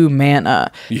 2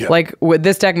 mana. Yeah. Like,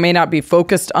 this deck may not be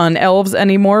focused on elves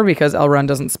anymore because Elrond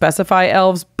doesn't specify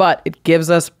elves, but it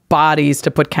gives us bodies to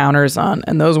put counters on,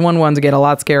 and those 1/1s get a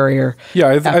lot scarier. Yeah,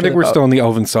 I think we're still in the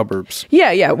elven suburbs.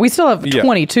 Yeah, we still have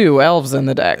 22 elves in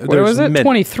the deck. What was it?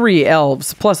 23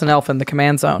 elves plus an elf in the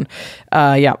command zone.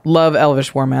 Love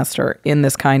Elvish War Master in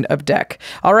this kind of deck.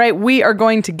 All right, we are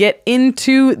going to get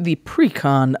into the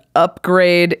Precon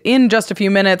upgrade in just a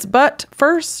few minutes, but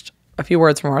first, a few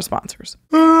words from our sponsors.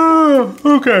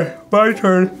 Okay, my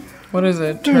turn. What is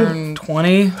it? Turn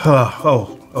 20?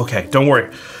 Okay, don't worry.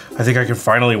 I think I can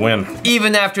finally win.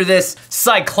 Even after this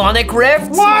cyclonic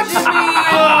rift? What?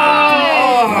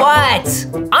 What?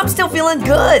 I'm still feeling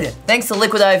good. Thanks to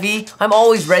Liquid IV, I'm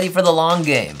always ready for the long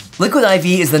game. Liquid IV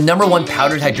is the #1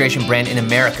 powdered hydration brand in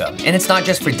America, and it's not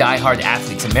just for die-hard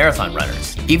athletes and marathon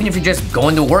runners. Even if you're just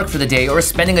going to work for the day or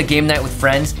spending a game night with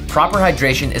friends, proper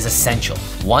hydration is essential.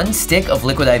 1 stick of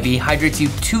Liquid IV hydrates you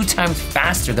 2 times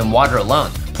faster than water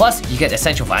alone. Plus, you get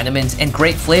essential vitamins and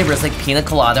great flavors like pina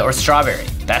colada or strawberry.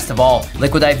 Best of all,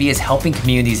 Liquid IV is helping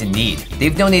communities in need.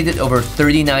 They've donated over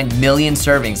 39 million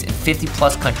servings in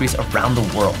 50+ countries around the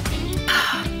world.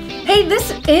 Hey,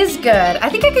 this is good. I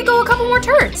think I could go a couple more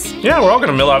turns. Yeah, we're all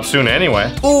gonna mill out soon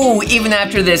anyway. Ooh, even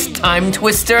after this time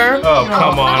twister? Oh,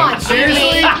 come on.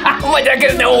 Seriously? My deck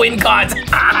has no win cons.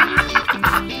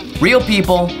 Real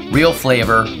people, real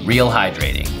flavor, real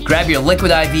hydrating. Grab your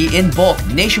Liquid IV in bulk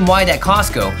nationwide at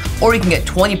Costco, or you can get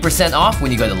 20% off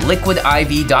when you go to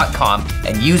liquidiv.com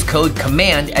and use code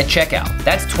COMMAND at checkout.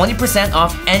 That's 20%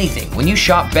 off anything when you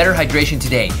shop Better Hydration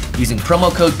today using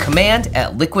promo code COMMAND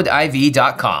at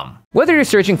liquidiv.com. Whether you're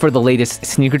searching for the latest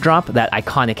sneaker drop, that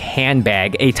iconic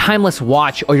handbag, a timeless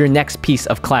watch, or your next piece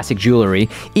of classic jewelry,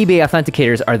 eBay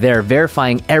authenticators are there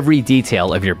verifying every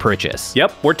detail of your purchase.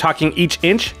 Yep, we're talking each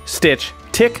inch, stitch,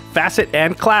 tick, facet,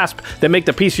 and clasp that make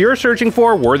the piece you're searching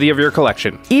for worthy of your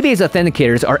collection. eBay's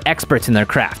authenticators are experts in their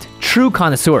craft, true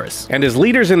connoisseurs. And as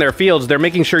leaders in their fields, they're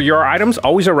making sure your items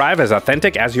always arrive as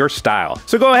authentic as your style.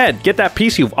 So go ahead, get that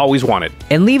piece you've always wanted.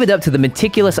 And leave it up to the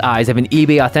meticulous eyes of an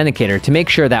eBay authenticator to make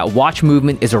sure that watch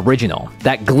movement is original,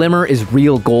 that glimmer is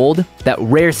real gold, that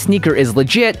rare sneaker is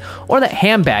legit, or that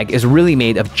handbag is really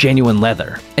made of genuine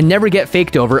leather, and never get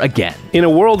faked over again. In a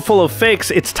world full of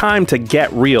fakes, it's time to get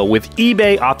real with eBay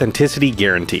Authenticity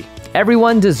Guarantee.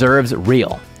 Everyone deserves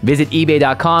real. Visit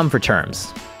ebay.com for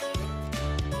terms.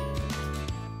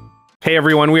 Hey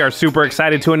everyone, we are super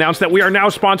excited to announce that we are now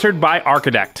sponsored by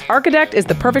ARCHIDEKT. ARCHIDEKT is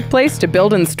the perfect place to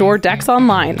build and store decks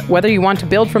online, whether you want to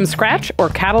build from scratch or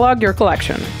catalog your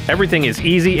collection. Everything is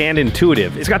easy and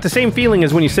intuitive. It's got the same feeling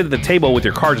as when you sit at the table with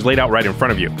your cards laid out right in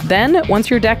front of you. Then, once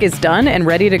your deck is done and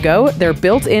ready to go, their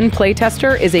built-in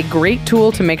playtester is a great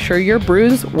tool to make sure your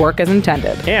brews work as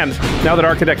intended. And now that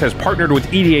ARCHIDEKT has partnered with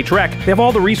EDH Rec, they have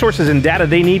all the resources and data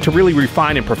they need to really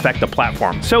refine and perfect the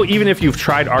platform. So even if you've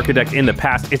tried ARCHIDEKT in the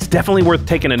past, it's definitely worth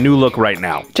taking a new look right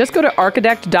now. Just go to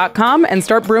archidekt.com and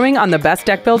start brewing on the best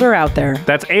deck builder out there.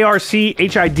 That's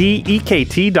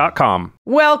ARCHIDEKT.com.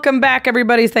 Welcome back,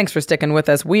 everybody. Thanks for sticking with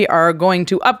us. We are going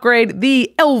to upgrade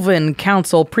the Elven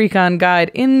Council Precon guide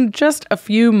in just a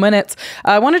few minutes.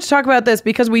 I wanted to talk about this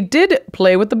because we did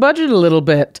play with the budget a little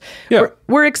bit. Yeah.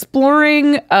 We're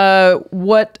exploring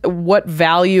what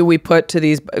value we put to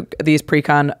these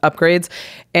Precon upgrades,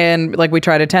 and like we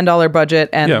tried a $10 budget,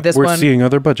 and we're seeing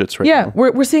other budgets right now.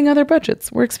 We're seeing other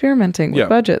budgets. We're experimenting with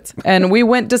budgets, and we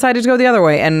decided to go the other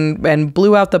way and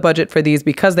blew out the budget for these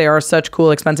because they are such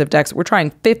cool, expensive decks. We're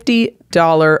trying $50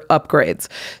 upgrades.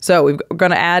 So we're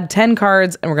going to add 10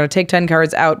 cards and we're going to take 10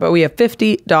 cards out, but we have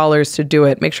 $50 to do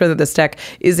it. Make sure that this deck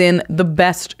is in the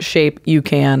best shape you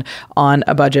can on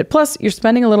a budget. Plus, you're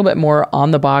spending a little bit more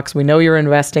on the box. We know you're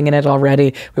investing in it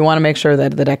already. We want to make sure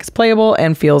that the deck is playable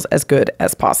and feels as good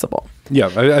as possible. Yeah,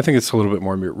 I think it's a little bit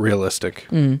more realistic.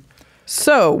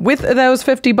 So with those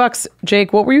 $50,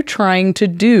 Jake, what were you trying to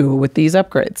do with these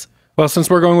upgrades? Well, since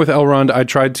we're going with Elrond, I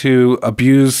tried to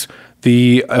abuse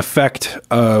the effect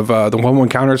of the 1/1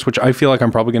 counters, which I feel like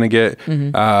I'm probably going to get,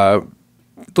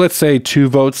 let's say, 2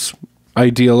 votes,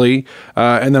 ideally.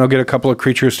 And then I'll get a couple of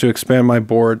creatures to expand my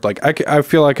board. Like I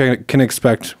feel like I can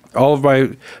expect all of my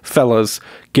fellas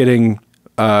getting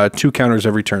 2 counters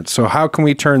every turn. So how can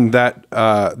we turn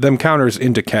them counters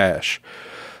into cash?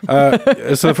 So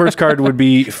the first card would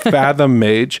be Fathom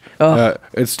Mage.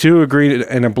 It's 2 green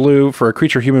and a blue for a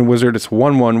creature human wizard. It's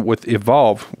 1/1 with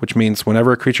Evolve, which means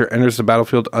whenever a creature enters the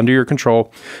battlefield under your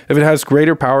control, if it has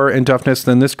greater power and toughness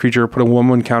than this creature, put a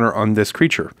 1/1 counter on this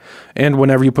creature. And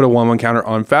whenever you put a 1/1 counter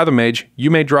on Fathom Mage, you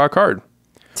may draw a card.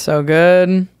 So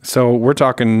good. So we're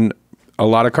talking a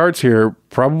lot of cards here,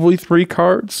 probably 3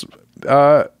 cards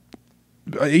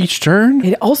each turn.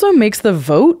 It also makes the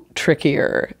vote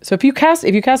trickier. So if you cast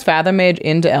Fathom Mage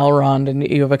into Elrond and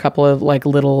you have a couple of like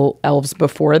little elves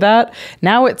before that,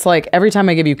 now it's like every time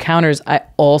I give you counters, I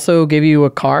also give you a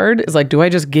card. It's like, do I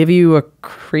just give you a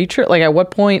creature? Like at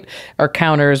what point are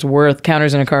counters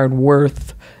in a card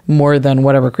worth more than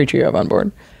whatever creature you have on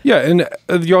board? Yeah, and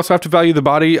you also have to value the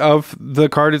body of the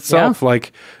card itself. Yeah.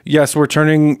 Like, yes, we're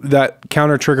turning that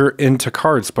counter trigger into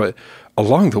cards, but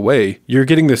along the way, you're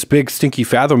getting this big stinky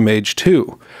Fathom Mage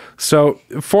too. So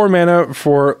 4 mana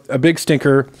for a big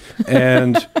stinker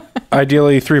and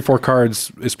ideally 3 or 4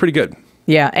 cards is pretty good.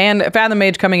 Yeah, and Fathom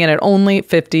Mage coming in at only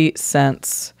 50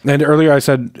 cents. And earlier I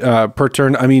said per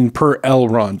turn, I mean per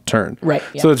Elrond turn. Right.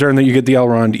 Yeah. So the turn that you get the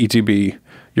Elrond ETB,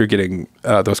 you're getting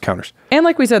those counters. And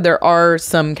like we said, there are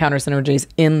some counter synergies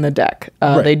in the deck.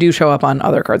 Right. They do show up on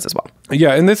other cards as well.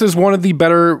 Yeah, and this is one of the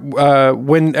better,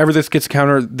 whenever this gets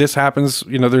counter, this happens.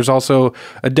 You know, there's also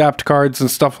adapt cards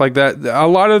and stuff like that. A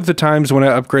lot of the times when I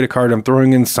upgrade a card, I'm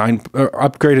throwing in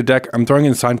upgrade a deck, I'm throwing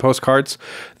in signpost cards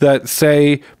that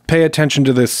say, pay attention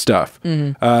to this stuff.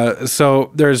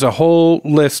 So there's a whole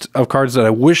list of cards that I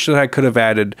wish that I could have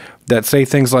added that say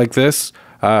things like this,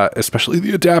 especially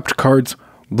the adapt cards.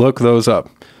 Look those up.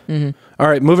 All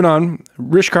right, moving on.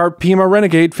 Rishkar Pima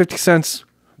Renegade, 50 cents.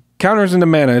 Counters into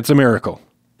mana. It's a miracle.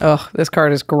 Oh, this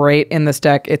card is great in this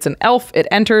deck. It's an elf. It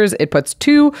enters. It puts a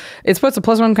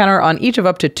 +1 counter on each of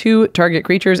up to 2 target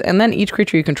creatures, and then each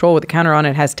creature you control with a counter on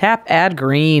it has tap, add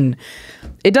green.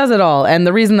 It does it all. And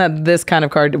the reason that this kind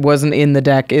of card wasn't in the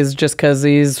deck is just because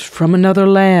he's from another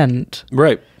land.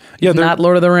 Right. Yeah. Not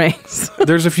Lord of the Rings.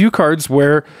 There's a few cards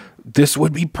where this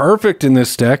would be perfect in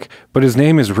this deck, but his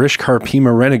name is Rishkar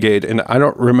Pima Renegade, and I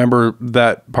don't remember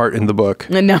that part in the book.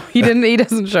 No, he didn't. He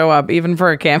doesn't show up even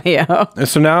for a cameo. And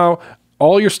so now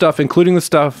all your stuff, including the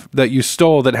stuff that you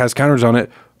stole that has counters on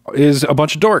it, is a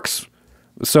bunch of dorks.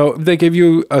 So if they give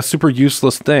you a super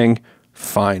useless thing,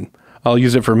 fine. I'll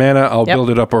use it for mana. I'll build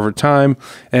it up over time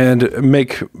and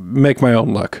make my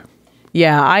own luck.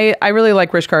 Yeah, I really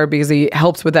like Rishkar because he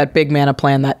helps with that big mana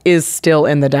plan that is still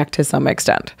in the deck to some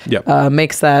extent. Yep.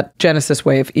 Makes that Genesis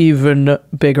wave even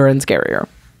bigger and scarier.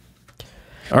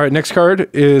 All right, next card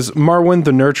is Marwyn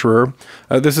the Nurturer.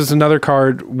 This is another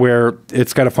card where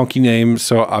it's got a funky name,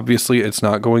 so obviously it's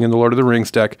not going in the Lord of the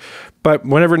Rings deck. But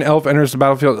whenever an elf enters the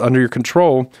battlefield under your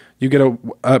control, you get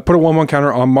put a 1/1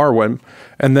 counter on Marwyn,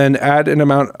 and then add an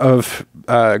amount of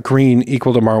green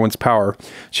equal to Marwyn's power.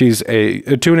 She's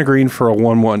a 2 and a green for a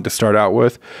 1/1 to start out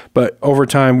with, but over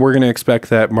time we're going to expect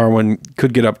that Marwyn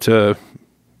could get up to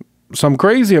some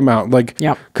crazy amount,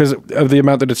 because of the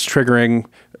amount that it's triggering.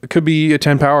 It could be a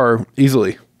 10 power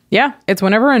easily. Yeah, it's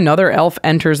whenever another elf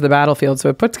enters the battlefield. So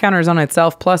it puts counters on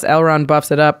itself, plus Elrond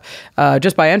buffs it up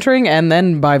just by entering and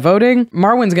then by voting.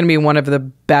 Marwyn's going to be one of the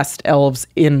best elves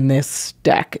in this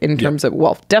deck in terms of,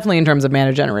 well, definitely in terms of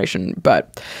mana generation,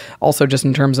 but also just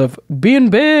in terms of being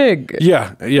big.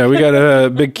 Yeah, we got a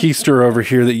big keister over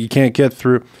here that you can't get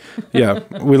through. Yeah,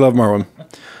 we love Marwyn.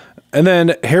 And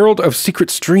then Herald of Secret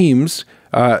Streams.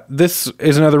 This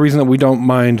is another reason that we don't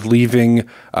mind leaving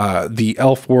the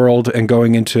elf world and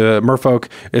going into Merfolk.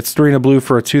 It's 3 and a blue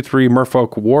for a 2/3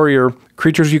 Merfolk warrior.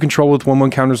 Creatures you control with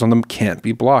 1/1 counters on them can't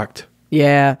be blocked.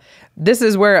 Yeah. This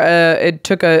is where it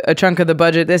took a chunk of the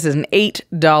budget. This is an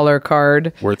 $8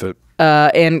 card. Worth it.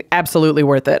 And absolutely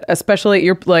worth it. Especially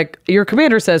your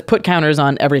commander says put counters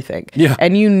on everything. Yeah.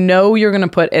 And you know you're going to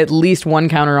put at least 1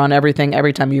 counter on everything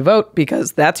every time you vote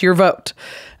because that's your vote.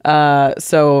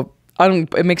 So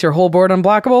it makes your whole board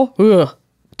unblockable. Ugh,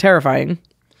 terrifying.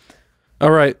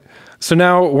 All right. So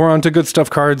now we're on to good stuff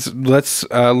cards. Let's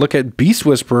look at Beast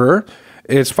Whisperer.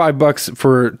 It's $5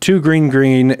 for 2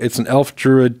 green. It's an elf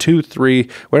druid, 2/3.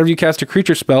 Whenever you cast a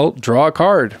creature spell, draw a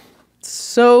card.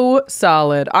 So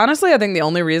solid. Honestly, I think the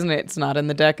only reason it's not in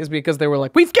the deck is because they were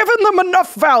like, we've given them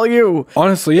enough value.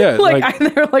 Honestly, yeah.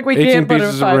 They're like, we can't put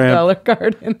a $5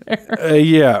 card in there.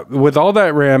 Yeah. With all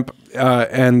that ramp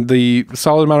and the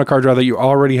solid amount of card draw that you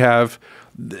already have,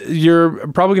 you're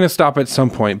probably going to stop at some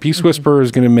point. Beast Whisperer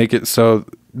is going to make it so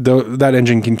that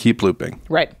engine can keep looping.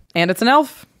 Right. And it's an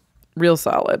elf. Real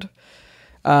solid.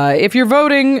 If you're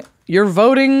voting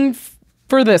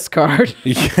for this card.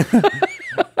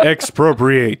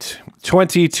 Expropriate.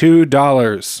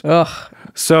 $22. Ugh.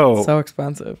 So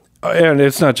expensive. And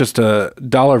it's not just a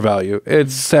dollar value.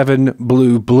 It's 7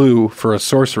 blue for a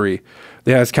sorcery.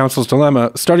 It has Council's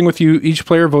Dilemma. Starting with you, each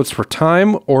player votes for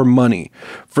time or money.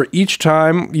 For each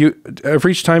time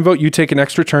vote, you take an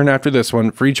extra turn after this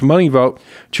one. For each money vote,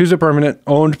 choose a permanent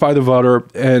owned by the voter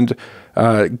and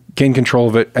gain control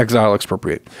of it, exile,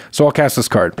 expropriate. So I'll cast this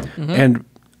card. Mm-hmm. And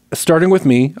starting with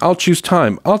me, I'll choose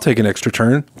time. I'll take an extra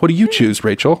turn. What do you choose,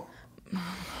 Rachel?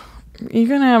 You're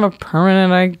going to have a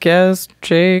permanent, I guess,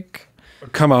 Jake.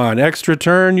 Come on, extra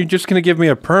turn? You're just going to give me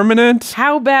a permanent?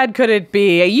 How bad could it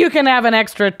be? You can have an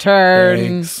extra turn.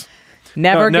 Thanks.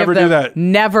 Never do that.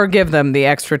 Never give them the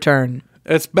extra turn.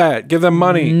 It's bad. Give them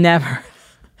money. Never.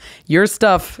 Your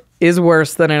stuff is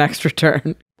worse than an extra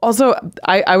turn. Also,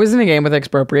 I was in a game with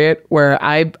Expropriate where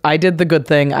I did the good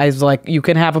thing. I was like, you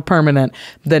can have a permanent.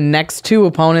 The next 2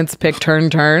 opponents pick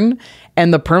turn,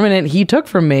 and the permanent he took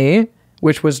from me,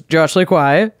 which was Josh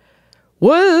Lequai,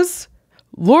 was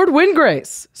Lord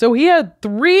Windgrace. So he had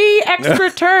 3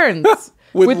 extra turns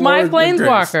with my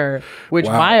Planeswalker, which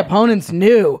my opponents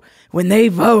knew when they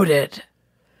voted.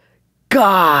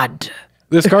 God.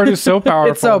 This card is so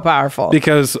powerful. It's so powerful.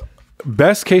 Because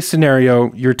best case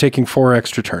scenario, you're taking 4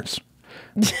 extra turns.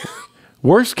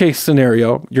 Worst case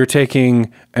scenario, you're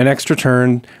taking an extra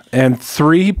turn and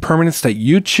 3 permanents that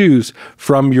you choose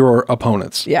from your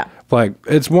opponents. Yeah. Like,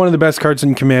 it's one of the best cards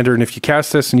in Commander, and if you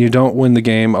cast this and you don't win the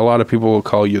game, a lot of people will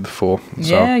call you the fool.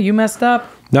 So, yeah, you messed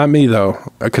up. Not me, though,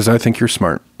 because I think you're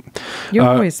smart. You're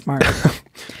always smart.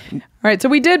 All right, so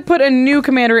we did put a new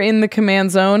commander in the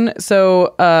command zone,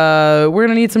 so we're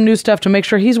going to need some new stuff to make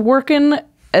sure he's working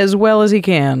as well as he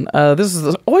can. This is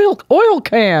the oil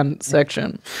can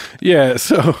section. Yeah,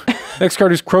 so next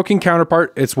card is Croaking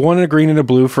Counterpart. It's 1 and a green and a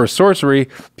blue for a sorcery.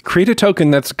 Create a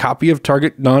token that's a copy of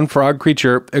target non-frog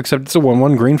creature, except it's a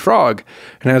 1/1 green frog,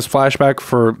 and has flashback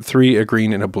for 3, a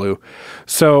green and a blue.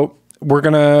 So we're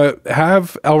going to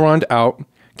have Elrond out,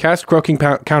 cast Croaking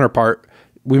Counterpart.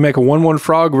 We make a 1/1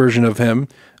 frog version of him.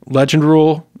 Legend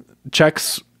rule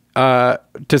checks to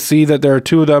see that there are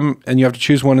 2 of them, and you have to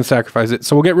choose one and sacrifice it.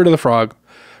 So we'll get rid of the frog,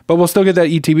 but we'll still get that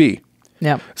ETB.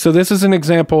 Yeah. So this is an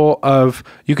example of,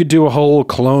 you could do a whole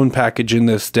clone package in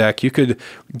this deck. You could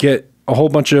get a whole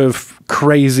bunch of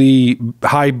crazy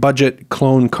high budget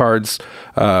clone cards,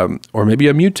 or maybe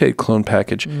a mutate clone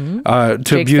package to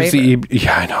Jake's abuse favorite.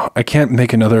 yeah, I know. I can't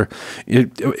make another.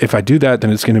 If I do that,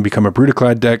 then it's going to become a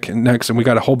Brutaclad deck next, and we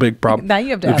got a whole big problem. Now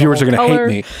you have to the add viewers a are whole going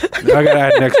to hate me. I got to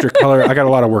add an extra color. I got a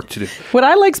lot of work to do. What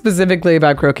I like specifically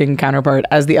about Croaking Counterpart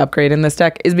as the upgrade in this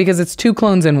deck is because it's 2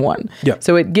 clones in 1. Yeah.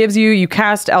 So it gives you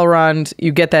cast Elrond,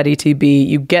 you get that ETB,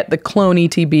 you get the clone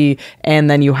ETB, and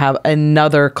then you have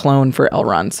another clone for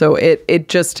Elrond. So it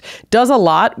just does a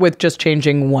lot with just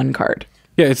changing 1 card.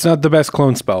 Yeah, it's not the best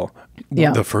clone spell.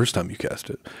 Yeah. The first time you cast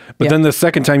it, but then the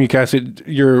second time you cast it,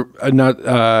 you're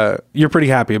you're pretty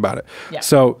happy about it. Yeah.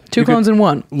 So 2 clones in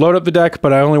 1. Load up the deck,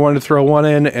 but I only wanted to throw 1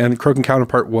 in, and Croaking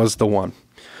Counterpart was the one.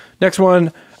 Next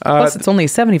one. Plus, it's only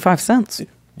 75 cents.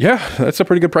 Yeah, that's a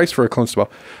pretty good price for a clone spell.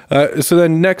 So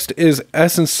then next is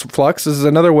Essence Flux. This is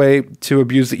another way to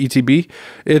abuse the ETB.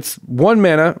 It's 1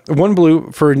 mana, 1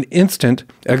 blue for an instant.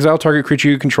 Exile target creature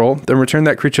you control, then return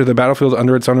that creature to the battlefield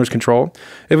under its owner's control.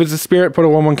 If it's a spirit, put a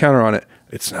 1/1 counter on it.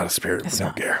 It's not a spirit. We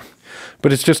don't care.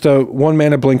 But it's just a 1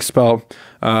 mana blink spell.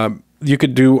 You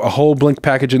could do a whole blink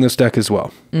package in this deck as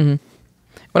well. Mm-hmm.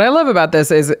 What I love about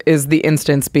this is the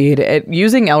instant speed.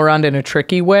 Using Elrond in a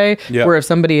tricky way, where if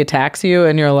somebody attacks you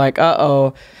and you're like,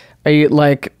 uh-oh, are you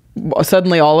like,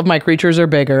 suddenly all of my creatures are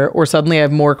bigger, or suddenly I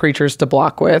have more creatures to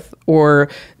block with, or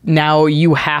now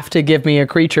you have to give me a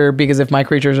creature because if my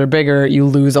creatures are bigger, you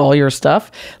lose all your stuff.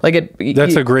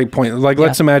 That's a great point. Like,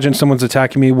 let's imagine someone's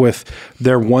attacking me with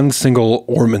their 1 single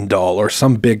Ormondal or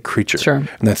some big creature. Sure.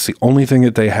 And that's the only thing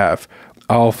that they have.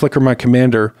 I'll flicker my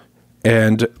commander,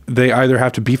 and they either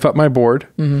have to beef up my board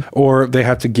or they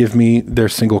have to give me their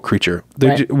single creature.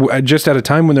 They're just at a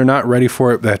time when they're not ready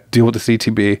for it, that deal with the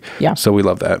CTB. Yeah. So we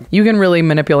love that. You can really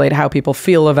manipulate how people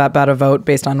feel about a vote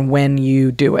based on when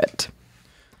you do it.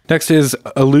 Next is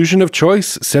Illusion of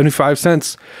Choice, 75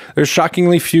 cents. There's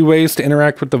shockingly few ways to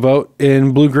interact with the vote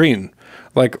in blue-green.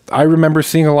 Like, I remember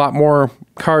seeing a lot more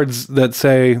cards that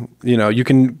say, you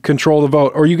can control the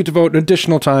vote, or you get to vote an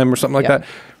additional time or something like that.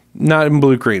 Not in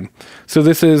blue-green. So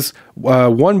this is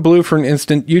 1 blue for an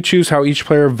instant. You choose how each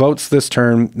player votes this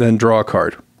turn, then draw a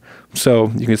card.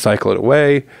 So you can cycle it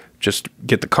away, just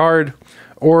get the card,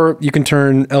 or you can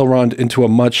turn Elrond into a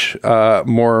much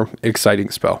more exciting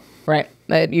spell. Right.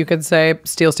 You could say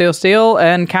steal, steal, steal,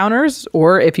 and counters,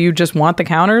 or if you just want the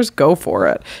counters, go for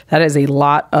it. That is a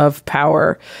lot of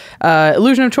power.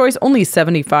 Illusion of Choice, only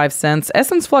 75 cents.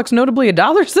 Essence Flux, notably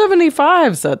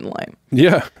 $1.75 suddenly.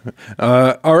 Yeah.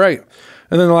 All right.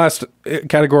 And then the last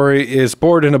category is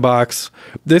Board in a Box.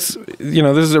 This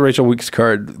is a Rachel Weeks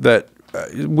card that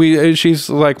she's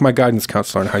like my guidance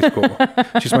counselor in high school.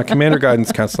 She's my commander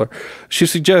guidance counselor. She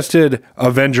suggested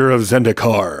Avenger of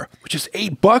Zendikar, which is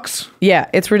 $8. Yeah,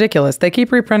 it's ridiculous. They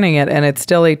keep reprinting it, and it's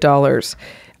still $8.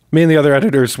 Me and the other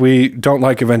editors, we don't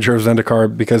like Avenger of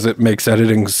Zendikar because it makes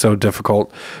editing so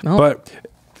difficult. Oh. But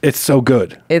it's so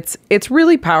good. It's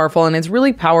really powerful, and it's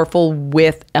really powerful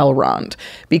with Elrond.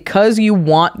 Because you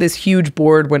want this huge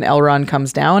board when Elrond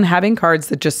comes down, having cards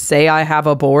that just say I have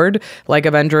a board, like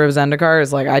Avenger of Zendikar,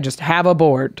 is like I just have a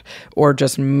board, or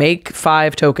just make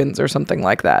 5 tokens or something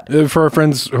like that. For our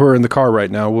friends who are in the car right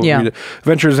now, we'll read it.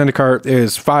 Avenger of Zendikar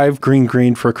is 5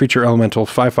 green for a creature elemental,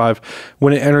 5/5.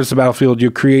 When it enters the battlefield, you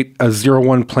create a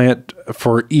 0/1 plant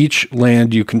for each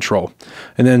land you control.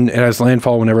 And then it has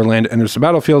landfall whenever land enters the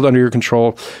battlefield under your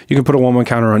control. You can put a 1/1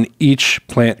 counter on each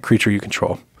plant creature you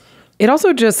control. It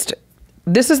also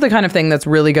this is the kind of thing that's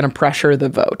really going to pressure the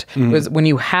vote. Because when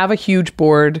you have a huge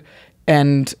board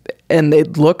and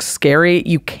it looks scary,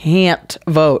 you can't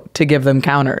vote to give them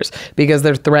counters because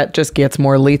their threat just gets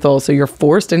more lethal. So you're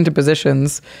forced into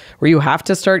positions where you have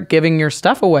to start giving your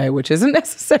stuff away, which isn't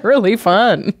necessarily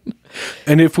fun.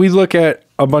 And if we look at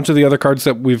a bunch of the other cards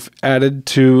that we've added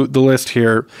to the list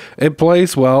here, it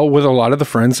plays well with a lot of the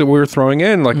friends that we were throwing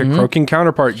in, like a Croaking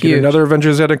Counterpart. You get another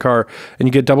Avengers Zendikar, and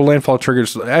you get double landfall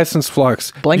triggers, Essence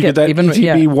Flux. Blanket, you get that even,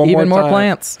 ETB even more time.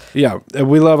 plants. Yeah,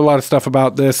 we love a lot of stuff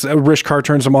about this. Rishkar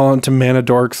turns them all into mana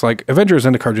dorks. Like, Avengers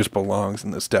Zendikar just belongs in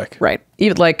this deck. Right.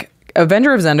 Even like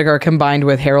Avenger of Zendikar combined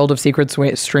with Herald of Secret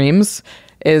Streams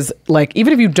is like,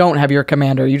 even if you don't have your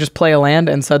commander, you just play a land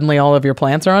and suddenly all of your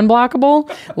plants are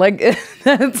unblockable. Like,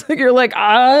 you're like,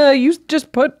 you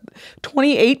just put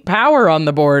 28 power on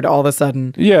the board all of a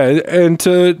sudden. Yeah, and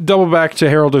to double back to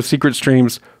Herald of Secret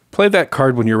Streams, play that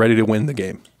card when you're ready to win the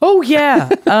game. Oh, yeah.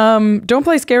 Don't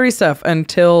play scary stuff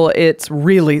until it's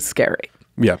really scary.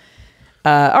 Yeah.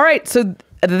 All right, so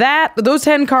those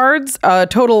 10 cards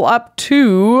total up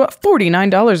to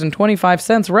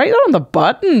 $49.25, right on the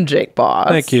button, Jake Boss.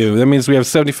 Thank you. That means we have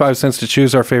 75 cents to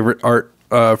choose our favorite art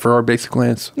for our basic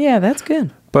lands. Yeah, that's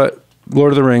good. But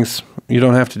Lord of the Rings, you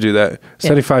don't have to do that.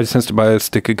 75 cents to buy a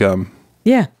stick of gum.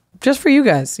 Yeah, just for you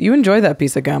guys. You enjoy that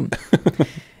piece of gum.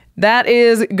 That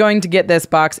is going to get this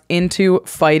box into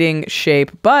fighting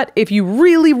shape. But if you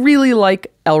really, really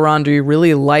like Elrond, or you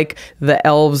really like the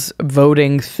elves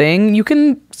voting thing, you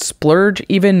can splurge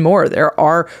even more. There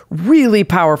are really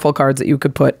powerful cards that you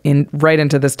could put in right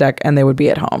into this deck, and they would be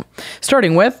at home.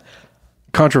 Starting with...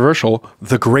 controversial,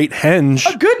 the Great Henge.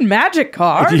 A good magic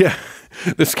card. Yeah.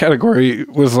 This category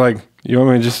was like, you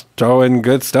want me to just throw in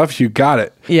good stuff? You got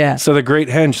it. Yeah. So the Great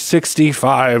Henge,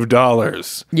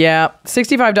 $65. Yeah.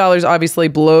 $65 obviously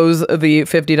blows the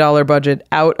 $50 budget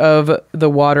out of the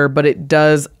water, but it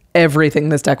does everything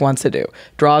this deck wants to do.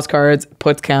 Draws cards,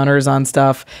 puts counters on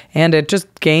stuff, and it just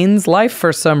gains life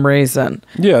for some reason.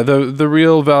 Yeah, the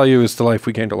real value is the life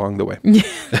we gained along the way.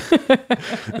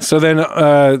 So then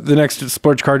the next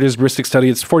splurge card is Rhystic Study.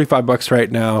 It's $45 right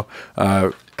now.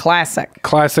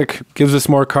 Classic gives us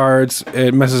more cards.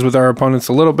 It messes with our opponents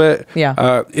a little bit.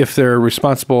 Yeah. If they're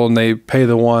responsible and they pay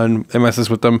the one, it messes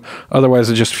with them. Otherwise,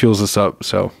 it just fuels us up.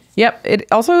 So. Yep. It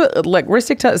also, like,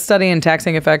 Rhystic Study and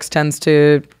taxing effects tends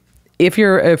to, if you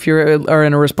are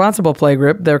in a responsible play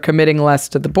group, they're committing less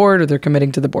to the board, or they're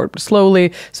committing to the board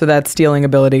slowly, so that stealing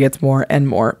ability gets more and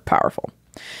more powerful.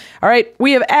 All right,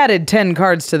 we have added 10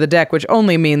 cards to the deck, which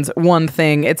only means one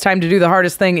thing. It's time to do the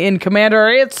hardest thing in Commander.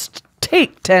 It's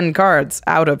take 10 cards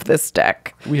out of this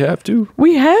deck. We have to.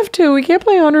 We have to. We can't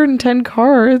play 110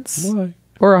 cards. Why?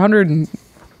 Or 112.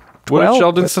 What if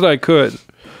Sheldon said I could?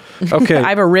 Okay. I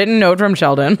have a written note from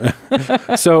Sheldon.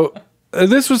 So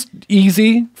this was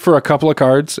easy for a couple of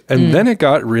cards, and then it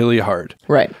got really hard.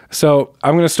 Right. So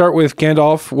I'm going to start with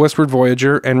Gandalf, Westward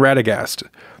Voyager, and Radagast.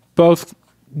 Both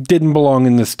didn't belong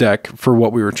in this deck for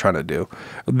what we were trying to do.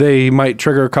 They might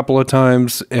trigger a couple of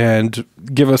times and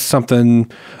give us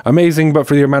something amazing, but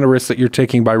for the amount of risk that you're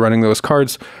taking by running those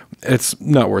cards, it's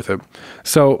not worth it.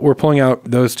 So we're pulling out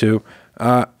those two.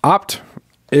 Opt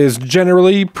is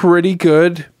generally pretty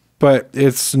good, but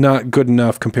it's not good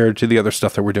enough compared to the other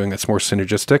stuff that we're doing that's more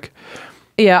synergistic.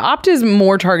 Yeah, Opt is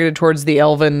more targeted towards the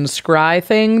Elven Scry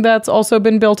thing that's also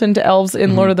been built into elves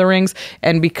in Lord of the Rings.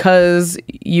 And because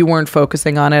you weren't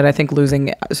focusing on it, I think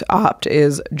losing Opt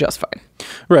is just fine.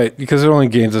 Right, because it only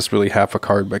gains us really half a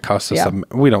card, but costs us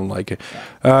we don't like it.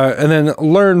 And then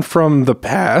Learn from the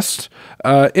Past.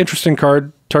 Interesting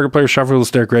card. Target player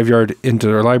shuffles their graveyard into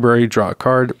their library, draw a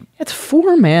card. It's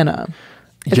 4 mana.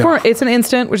 It's an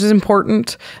instant, which is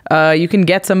important. You can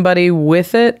get somebody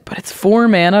with it, but it's 4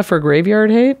 mana for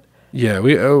graveyard hate. Yeah,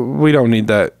 we don't need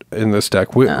that in this deck.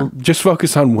 Just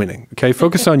focus on winning, okay?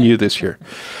 Focus on you this year.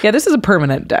 Yeah, this is a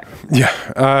permanent deck.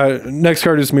 Yeah. Next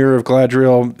card is Mirror of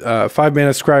Galadriel. 5 mana,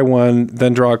 scry 1,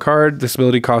 then draw a card. This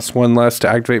ability costs 1 less to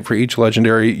activate for each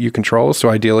legendary you control. So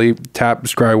ideally, tap,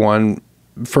 scry 1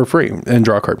 for free and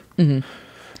draw a card.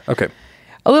 Okay.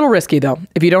 A little risky, though.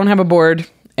 If you don't have a board...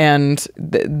 And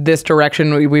this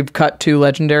direction, we've cut 2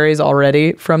 legendaries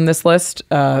already from this list.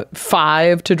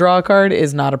 5 to draw a card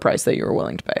is not a price that you're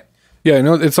willing to pay. Yeah,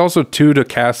 no, it's also 2 to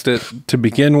cast it to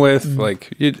begin with.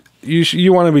 Like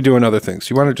you want to be doing other things.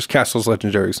 You want to just cast those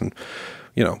legendaries and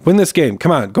win this game.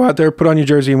 Come on, go out there, put on your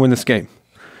jersey, and win this game.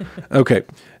 Okay.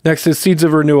 Next is Seeds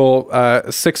of Renewal,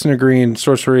 6 and a green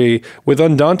sorcery with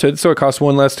Undaunted, so it costs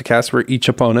 1 less to cast for each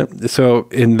opponent. So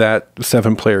in that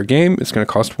 7-player game, it's going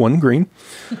to cost 1 green.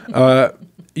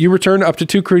 You return up to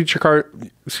 2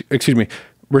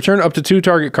 return up to 2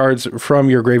 target cards from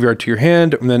your graveyard to your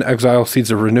hand, and then exile Seeds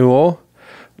of Renewal.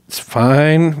 It's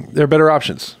fine. There are better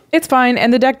options. It's fine,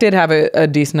 and the deck did have a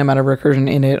decent amount of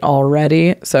recursion in it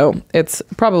already, so it's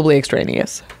probably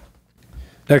extraneous.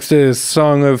 Next is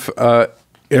Song of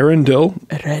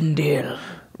Erendil.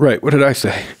 Right. What did I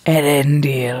say?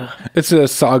 Elendil. It's a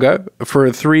saga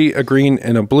for 3, a green,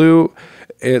 and a blue.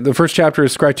 The first chapter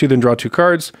is scry 2, then draw 2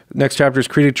 cards. Next chapter is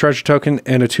create a treasure token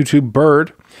and a 2/2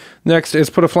 bird. Next is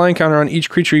put a flying counter on each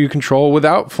creature you control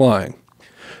without flying.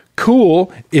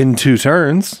 Cool in 2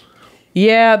 turns.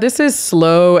 Yeah, this is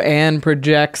slow and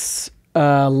projects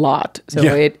a lot. So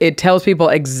it tells people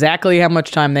exactly how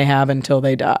much time they have until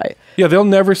they die. Yeah, they'll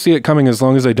never see it coming as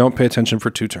long as they don't pay attention for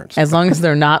 2 turns. As long as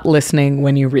they're not listening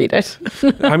when you read it.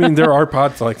 I mean, there are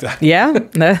pods like that. Yeah,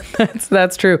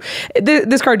 that's true.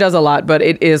 This card does a lot, but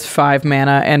it is 5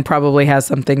 mana and probably has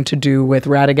something to do with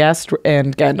Radagast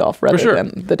and Gandalf rather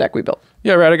than the deck we built.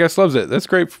 Yeah, Radagast loves it. That's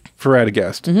great for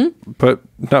Radagast, but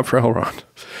not for Elrond.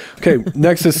 Okay,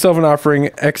 next is Sylvan Offering,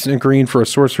 X and green for a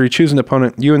sorcery. Choose an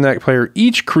opponent. You and that player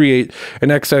each create an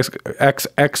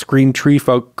XX green tree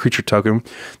folk creature token.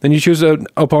 Then you choose an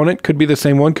opponent. Could be the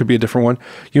same one, could be a different one.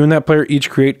 You and that player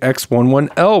each create X/1/1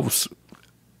 elves.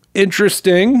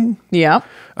 Interesting. Yeah.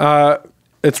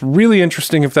 It's really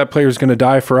interesting if that player is going to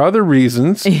die for other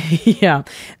reasons. Yeah.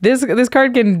 This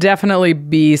card can definitely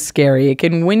be scary. It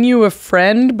can win you a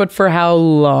friend, but for how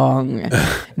long?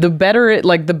 The better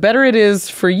it is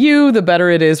for you, the better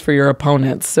it is for your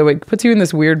opponents. So it puts you in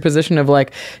this weird position of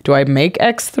like, do I make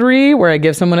X3 where I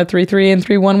give someone a 3/3 and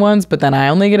 3/1/1s, but then I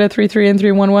only get a 3/3 and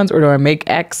 3/1/1s, or do I make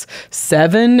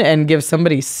X7 and give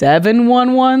somebody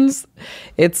 7/1/1s?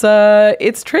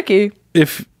 It's tricky.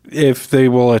 If they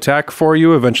will attack for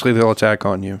you, eventually they'll attack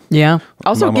on you. Yeah.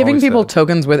 Also, giving people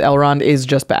tokens with Elrond is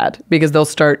just bad because they'll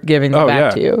start giving them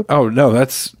back to you. Oh, no,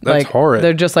 that's like, horrid.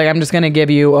 They're just like, I'm just going to give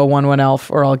you a 1/1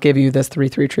 elf, or I'll give you this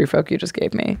 3/3 tree folk you just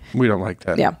gave me. We don't like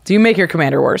that. Yeah. So you make your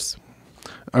commander worse.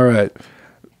 All right.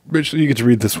 Rich, you get to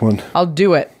read this one. I'll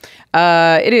do it.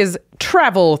 It is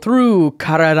Travel Through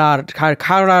Karadras.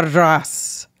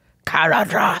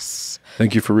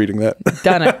 Thank you for reading that.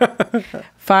 Done it.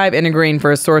 5 and a green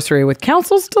for a sorcery with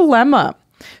Council's Dilemma.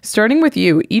 Starting with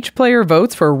you, each player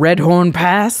votes for Redhorn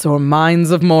Pass or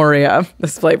Mines of Moria.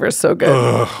 This flavor is so good.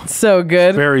 Ugh, so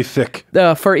good. Very thick.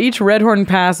 For each Redhorn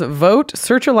Pass vote,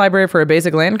 search your library for a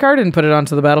basic land card and put it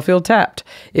onto the battlefield tapped.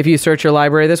 If you search your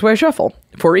library this way, shuffle.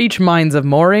 For each Mines of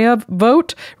Moria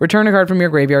vote, return a card from your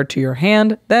graveyard to your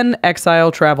hand, then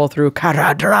exile Travel Through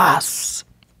Karadras.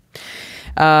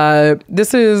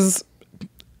 This is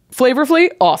flavorfully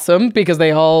awesome because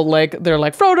they're like,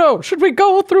 Frodo, should we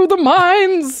go through the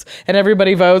mines? And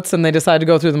everybody votes and they decide to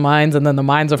go through the mines, and then the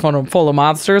mines are full of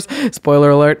monsters. Spoiler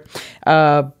alert.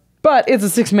 But it's a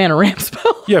 6 mana ramp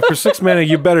spell. Yeah, for 6 mana,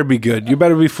 you better be good. You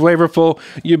better be flavorful.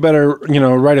 You better,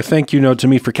 write a thank you note to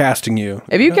me for casting you.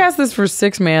 If you cast this for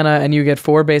 6 mana and you get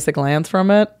 4 basic lands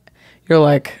from it, you're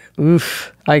like,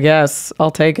 oof, I guess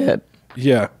I'll take it.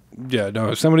 Yeah. Yeah,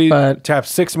 no, if somebody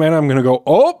taps 6 mana, I'm going to go,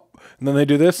 oh, and then they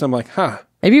do this, I'm like, huh.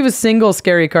 If you have a single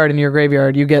scary card in your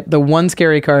graveyard, you get the 1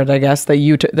 scary card, I guess, that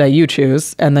you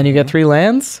choose, and then you get 3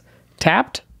 lands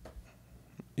tapped.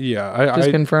 Yeah,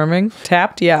 just confirming.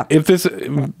 Tapped, yeah. If this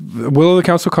Will of the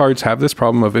Council cards have this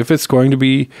problem of if it's going to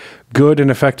be good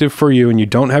and effective for you and you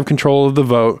don't have control of the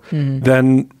vote,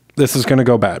 then this is going to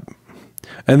go bad.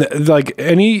 And like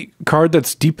any card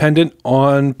that's dependent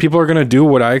on people are going to do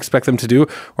what I expect them to do,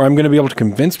 or I'm going to be able to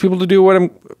convince people to do what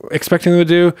I'm expecting them to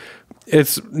do,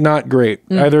 it's not great.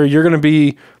 Either you're going to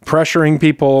be pressuring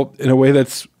people in a way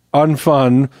that's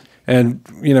unfun and,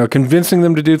 convincing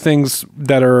them to do things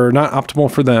that are not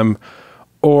optimal for them,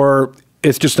 or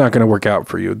it's just not going to work out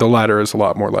for you. The latter is a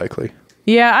lot more likely.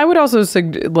 Yeah, I would also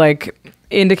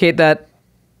indicate that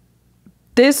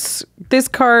this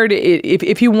card,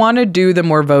 if you want to do the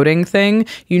more voting thing,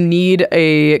 you need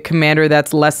a commander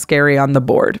that's less scary on the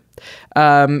board.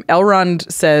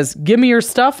 Elrond says, give me your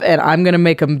stuff and I'm going to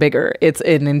make them bigger. It's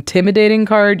an intimidating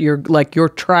card. You're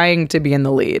trying to be in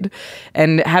the lead,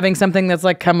 and having something that's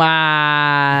like, come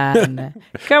on,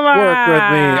 come on, work with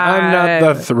me. I'm not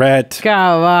the threat.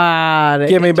 Come on.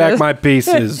 Give me back my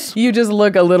pieces. You just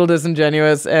look a little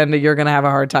disingenuous and you're going to have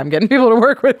a hard time getting people to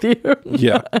work with you.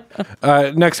 Yeah.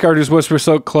 Next card is Whisper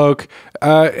Silk Cloak.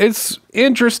 It's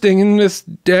interesting in this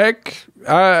deck.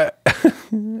 I'm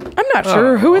not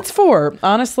sure who it's for.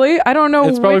 Honestly, I don't know.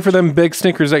 It's probably for them big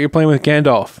stinkers that you're playing with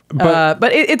Gandalf.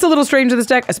 But it's a little strange to this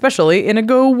deck, especially in a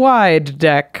go wide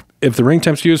deck. If the ring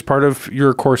tempts you is part of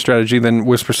your core strategy, then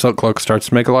Whisper Silk Cloak starts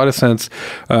to make a lot of sense.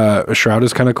 A Shroud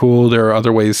is kind of cool. There are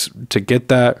other ways to get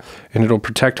that, and it'll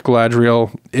protect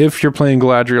Galadriel if you're playing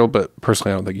Galadriel, but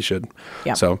personally I don't think you should.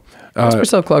 Yeah. So Whisper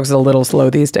Silk Cloak is a little slow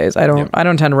these days. I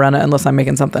don't tend to run it unless I'm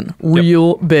making something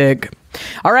real big.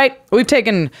 All right, we've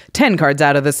taken 10 cards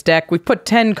out of this deck. We've put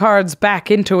 10 cards back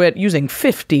into it using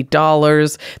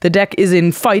 $50. The deck is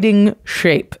in fighting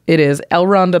shape. It is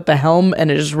Elrond at the helm,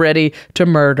 and it is ready to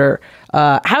murder.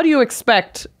 How do you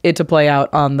expect it to play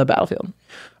out on the battlefield?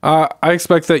 I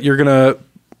expect that you're going to,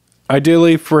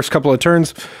 ideally, first couple of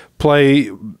turns,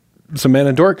 play some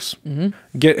mana dorks,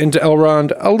 get into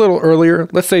Elrond a little earlier.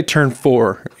 Let's say turn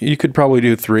 4. You could probably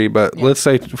do 3, but let's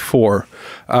say 4.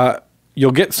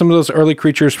 You'll get some of those early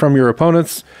creatures from your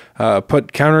opponents,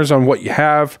 put counters on what you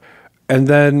have, and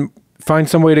then find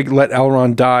some way to let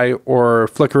Elrond die or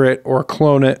flicker it or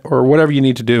clone it or whatever you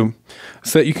need to do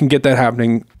so that you can get that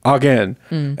happening again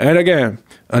and again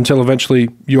until eventually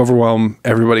you overwhelm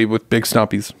everybody with big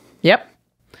stompies. Yep.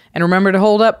 And remember to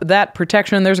hold up that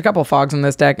protection. There's a couple fogs in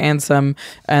this deck and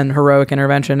heroic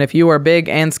intervention. If you are big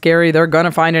and scary, they're going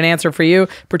to find an answer for you.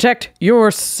 Protect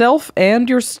yourself and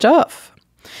your stuff.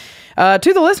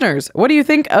 To the listeners, what do you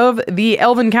think of the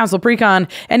Elven Council Precon?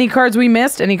 Any cards we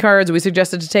missed? Any cards we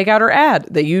suggested to take out or add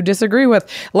that you disagree with?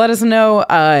 Let us know.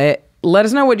 Let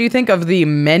us know what you think of the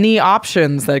many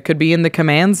options that could be in the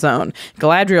command zone.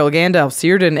 Galadriel, Gandalf,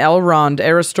 Círdan, Elrond,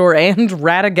 Eristor, and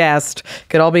Radagast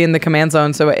could all be in the command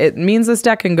zone. So it means this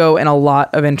deck can go in a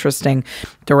lot of interesting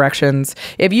directions.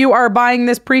 If you are buying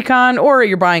this Precon or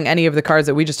you're buying any of the cards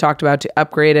that we just talked about to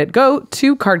upgrade it, go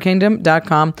to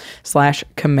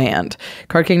cardkingdom.com/command.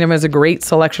 Card Kingdom has a great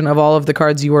selection of all of the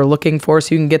cards you are looking for,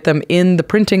 so you can get them in the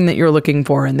printing that you're looking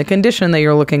for, in the condition that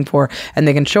you're looking for, and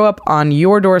they can show up on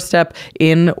your doorstep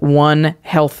in one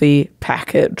healthy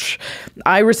package.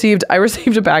 I received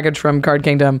a package from Card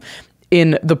Kingdom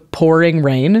in the pouring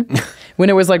rain when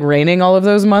it was like raining all of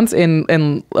those months in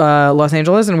Los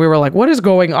Angeles, and we were like, what is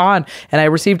going on? And I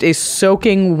received a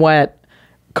soaking wet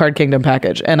Card Kingdom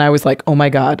package, and I was like, oh my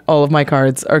god, all of my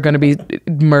cards are going to be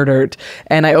murdered.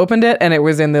 And I opened it, and it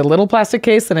was in the little plastic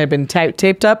case that had been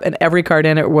taped up, and every card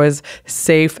in it was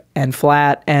safe and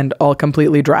flat and all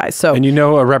completely dry. So, and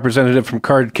a representative from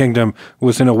Card Kingdom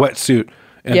was in a wetsuit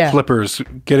and flippers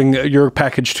getting your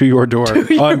package to your door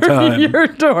on time. Your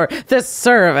door. The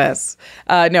service.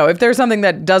 No, if there's something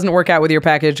that doesn't work out with your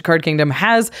package, Card Kingdom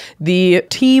has the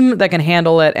team that can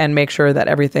handle it and make sure that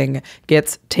everything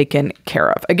gets taken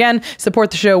care of. Again, support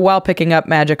the show while picking up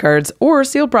Magic cards or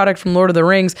sealed product from Lord of the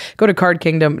Rings. Go to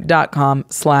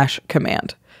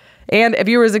cardkingdom.com/command. And if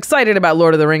you're as excited about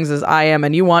Lord of the Rings as I am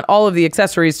and you want all of the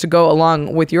accessories to go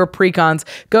along with your precons,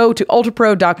 go to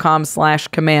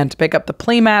ultrapro.com/command to pick up the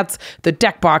playmats, the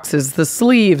deck boxes, the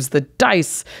sleeves, the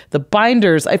dice, the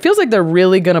binders. It feels like they're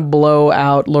really going to blow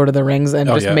out Lord of the Rings and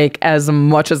make as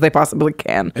much as they possibly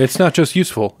can. It's not just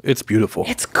useful, it's beautiful.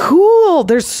 It's cool.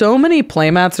 There's so many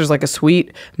playmats. There's like a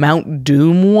sweet Mount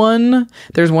Doom one.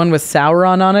 There's one with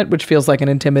Sauron on it, which feels like an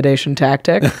intimidation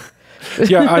tactic.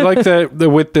 Yeah, I like that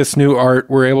with this new art,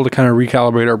 we're able to kind of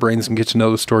recalibrate our brains and get to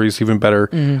know the stories even better,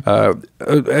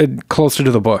 closer to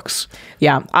the books.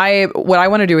 Yeah, what I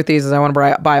want to do with these is I want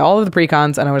to buy all of the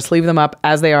precons, and I want to sleeve them up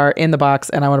as they are in the box,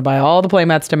 and I want to buy all the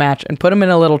playmats to match and put them in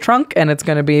a little trunk, and it's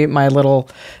going to be my little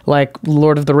like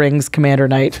Lord of the Rings Commander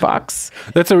Knight box.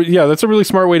 That's a really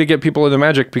smart way to get people into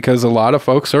Magic, because a lot of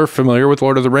folks are familiar with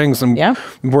Lord of the Rings, and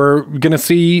we're going to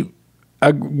see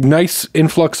a nice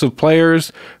influx of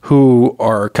players who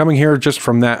are coming here just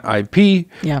from that IP.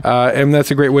 And that's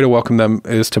a great way to welcome them,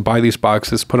 is to buy these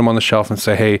boxes, put them on the shelf and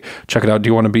say, hey, check it out. Do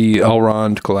you want to be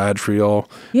Elrond, Galadriel?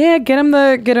 Yeah, get them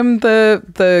the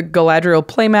Galadriel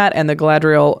playmat and the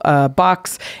Galadriel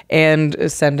box, and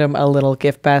send them a little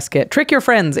gift basket. Trick your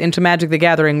friends into Magic the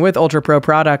Gathering with Ultra Pro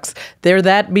products. They're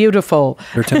that beautiful.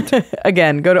 They're tempting.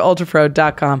 Again, go to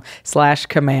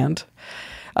ultrapro.com/command.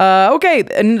 Okay,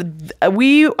 and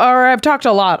I've talked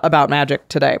a lot about Magic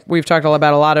today. We've talked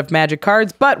about a lot of Magic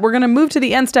cards, but we're going to move to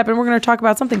the end step, and we're going to talk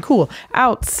about something cool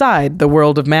outside the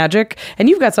world of Magic. And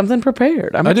you've got something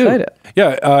prepared. I'm excited.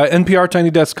 Yeah, NPR Tiny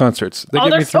Desk concerts. They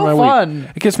get me through my week.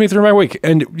 It gets me through my week.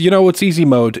 And what's easy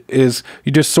mode is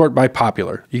you just sort by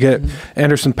popular. You get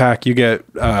Anderson .Paak, you get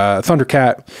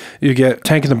Thundercat, you get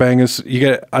Tank and the Bangas, you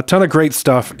get a ton of great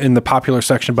stuff in the popular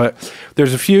section, but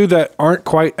there's a few that aren't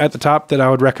quite at the top that I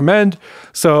would recommend.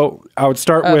 So I would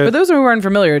start with... For those who aren't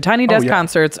familiar, Tiny Desk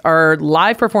concerts are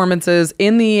live performances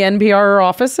in the NPR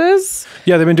offices.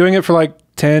 Yeah, they've been doing it for like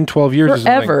 10, 12 years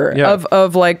forever,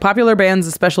 of like popular bands,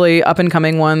 especially up and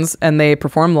coming ones, and they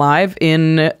perform live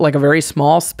in like a very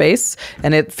small space,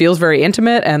 and it feels very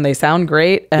intimate, and they sound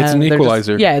great. And it's an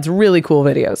equalizer. It's really cool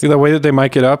videos. The way that they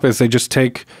mic it up is they just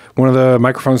take one of the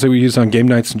microphones that we use on game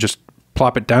nights and just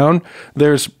plop it down.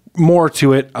 There's more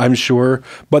to it, I'm sure,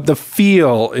 but the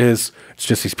feel is it's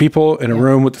just these people in a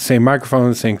room with the same microphone,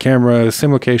 the same camera,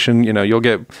 same location. You know, you'll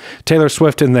get Taylor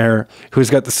Swift in there, who's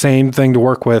got the same thing to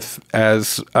work with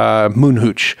as Moon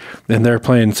Hooch, and they're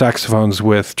playing saxophones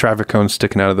with traffic cones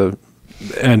sticking out of the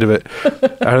end of it,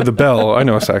 out of the bell. I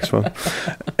know a saxophone.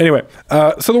 Anyway,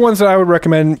 so the ones that I would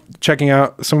recommend checking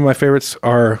out, some of my favorites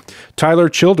are Tyler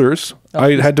Childers.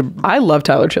 I love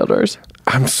Tyler Childers.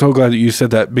 I'm so glad that you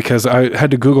said that because I had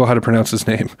to Google how to pronounce his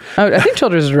name. I think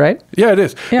Childers is right. Yeah, it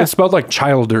is. Yeah. It's spelled like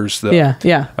Childers, though.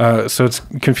 Yeah. So it's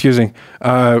confusing.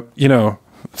 You know,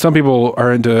 some people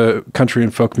are into country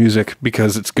and folk music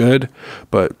because it's good,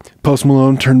 but Post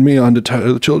Malone turned me on to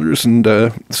Tyler Childers, and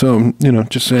so, you know,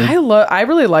 just saying. I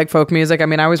really like folk music. I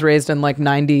mean, I was raised in like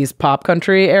 90s pop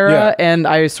country era, and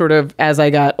I sort of, as I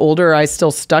got older, I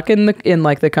still stuck in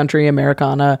like the country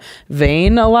Americana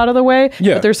vein a lot of the way.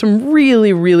 Yeah. But there's some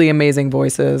really, really amazing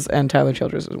voices, and Tyler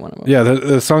Childers is one of them. Yeah,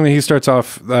 the song that he starts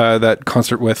off that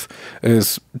concert with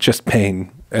is just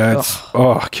pain. It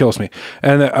kills me.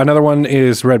 And another one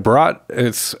is Red Barat.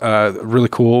 It's a really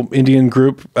cool Indian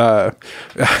group.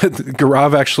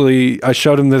 Gaurav actually, I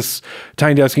showed him this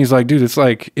Tiny Desk, and he's like, dude, it's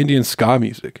like Indian ska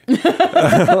music.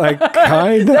 Like,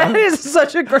 kind of. That is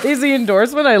such a crazy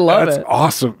endorsement. I love it. That's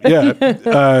awesome.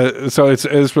 Yeah. So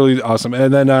it's really awesome.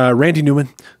 And then Randy Newman,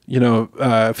 you know,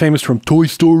 famous from Toy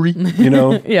Story, you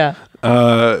know. Yeah.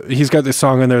 He's got this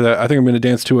song in there that I think I'm going to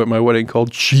dance to at my wedding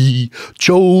called She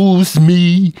Chose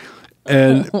Me.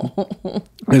 And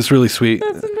it's really sweet.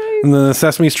 That's amazing. And the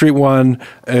Sesame Street one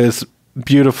is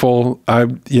beautiful.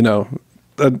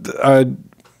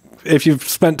 If you've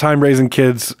spent time raising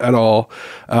kids at all,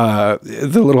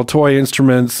 the little toy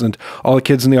instruments and all the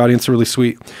kids in the audience are really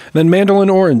sweet. And then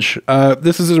Mandolin Orange.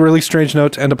 This is a really strange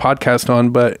note to end a podcast on,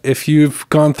 but if you've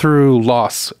gone through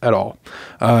loss at all,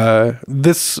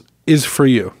 this is for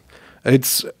you.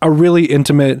 It's a really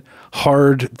intimate,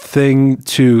 hard thing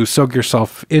to soak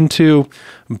yourself into,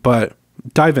 but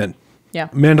dive in. Yeah.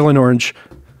 Mandolin Orange,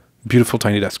 beautiful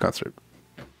Tiny Desk concert.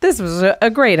 This was a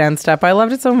great end step. I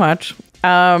loved it so much.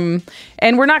 And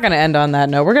we're not going to end on that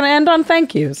note. We're going to end on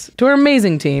thank yous to our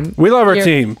amazing team. We love our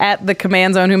team at the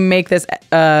Command Zone who make this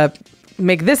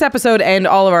episode and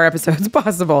all of our episodes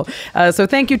possible. So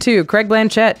thank you to Craig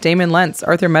Blanchett, Damon Lentz,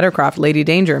 Arthur Meadowcroft, Lady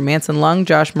Danger, Manson Lung,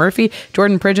 Josh Murphy,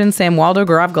 Jordan Pridgeon, Sam Waldo,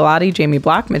 Gaurav Galati, Jamie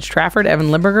Block, Mitch Trafford,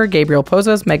 Evan Limburger, Gabriel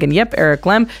Pozos, Megan Yip, Eric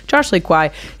Lem, Josh Lee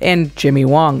Kwai, and Jimmy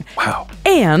Wong. Wow.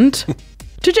 And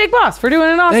to Jake Boss for doing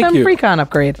an awesome Precon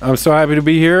upgrade. I'm so happy to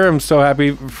be here. I'm so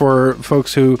happy for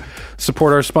folks who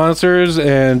support our sponsors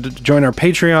and join our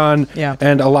Patreon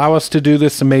and allow us to do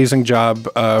this amazing job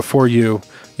for you.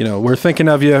 You know, we're thinking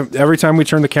of you every time we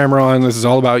turn the camera on. This is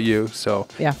all about you. So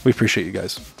we appreciate you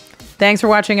guys. Thanks for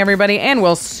watching, everybody, and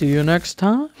we'll see you next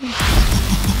time.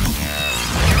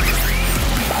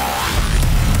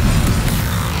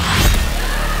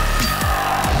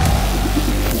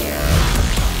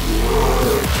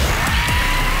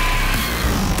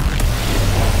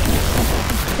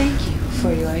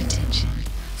 For your attention.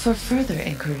 For further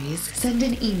inquiries, send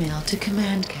an email to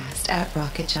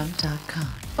commandcast@rocketjump.com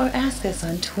or ask us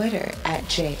on Twitter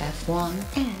 @JFWong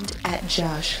and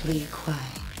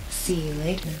 @JoshLeeQuai. See you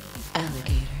later,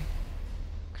 alligator.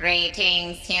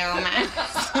 Greetings, humans.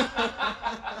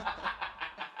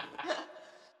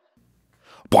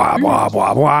 Blah, blah,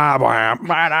 blah, blah, blah.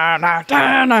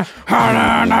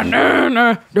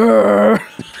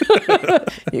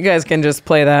 You guys can just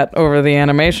play that over the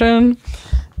animation.